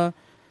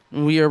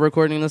 we are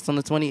recording this on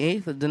the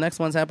 28th. The next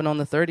one's happening on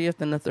the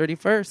 30th and the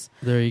 31st.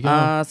 There you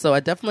go. So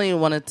I definitely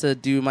wanted to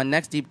do my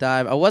next deep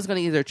dive. I was going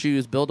to either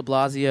choose Bill de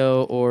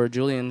Blasio or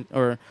Julian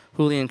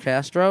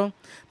Castro,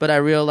 but I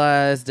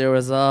realized there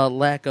was a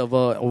lack of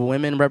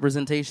women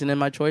representation in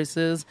my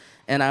choices,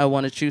 and I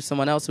want to choose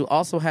someone else who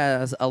also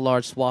has a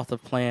large swath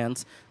of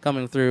plans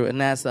coming through,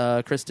 and that's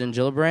Kristen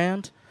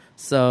Gillibrand.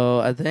 So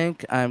I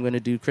think I'm going to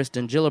do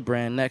Kristen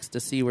Gillibrand next to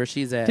see where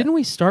she's at. Didn't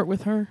we start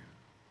with her?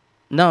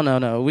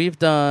 No. We've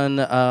done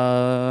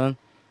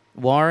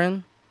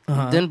Warren,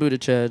 Uh-huh. then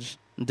Buttigieg,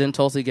 then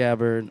Tulsi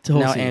Gabbard,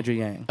 now Tulsi. Andrew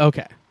Yang.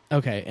 Okay,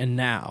 and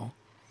now.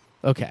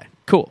 Okay,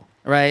 cool.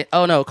 Right?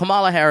 Oh, no,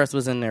 Kamala Harris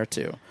was in there,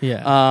 too.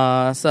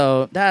 Yeah.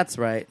 So that's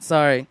right.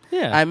 Sorry.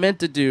 Yeah. I meant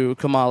to do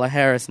Kamala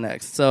Harris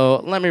next.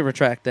 So let me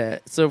retract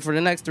that. So for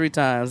the next 3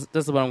 times,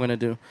 this is what I'm going to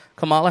do.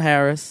 Kamala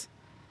Harris,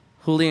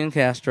 Julian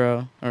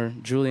Castro, or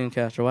Julian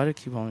Castro. Why do I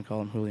keep on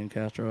calling him Julian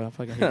Castro? I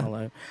fucking hate my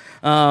life.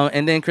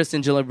 And then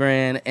Kristen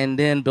Gillibrand, and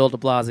then Bill de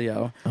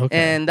Blasio. Okay.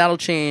 And that'll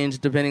change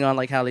depending on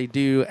how they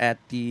do at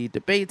the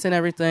debates and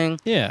everything.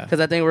 Yeah. Because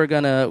I think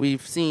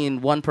we've seen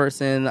one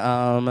person,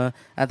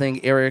 I think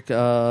Eric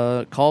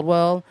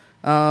Caldwell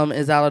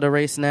is out of the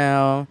race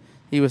now.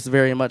 He was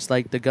very much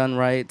like the gun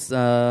rights,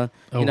 right.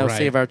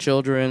 Save Our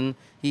Children.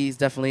 He's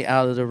definitely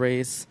out of the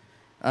race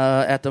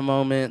at the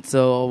moment.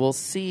 So we'll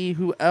see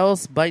who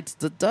else bites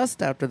the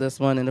dust after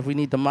this one and if we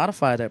need to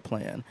modify that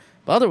plan.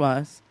 But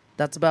otherwise,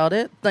 that's about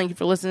it. Thank you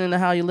for listening to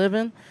How You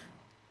Living.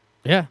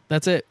 Yeah,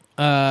 that's it.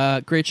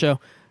 Great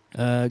show.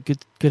 Good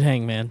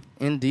hang, man.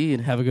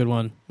 Indeed. Have a good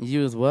one.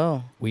 You as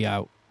well. We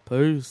out.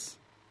 Peace.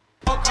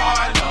 When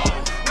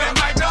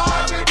my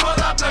dog, we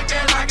pull up the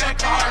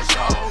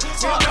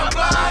took the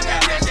bug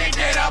and then she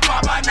did up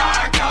on my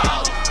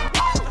narco.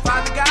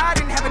 Father God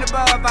in heaven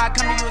above, I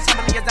come to you as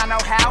humbly as I know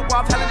how.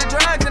 Off hell of the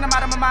drugs and I'm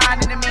out of my mind.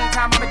 In the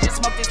meantime, I'ma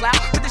just smoke this loud.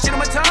 Put the shit on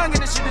my tongue and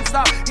the shit is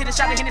up. Hit a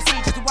shot of Hennessy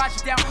just to wash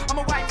it down. I'm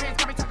a white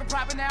pants, got me talking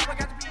proper now. I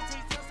got the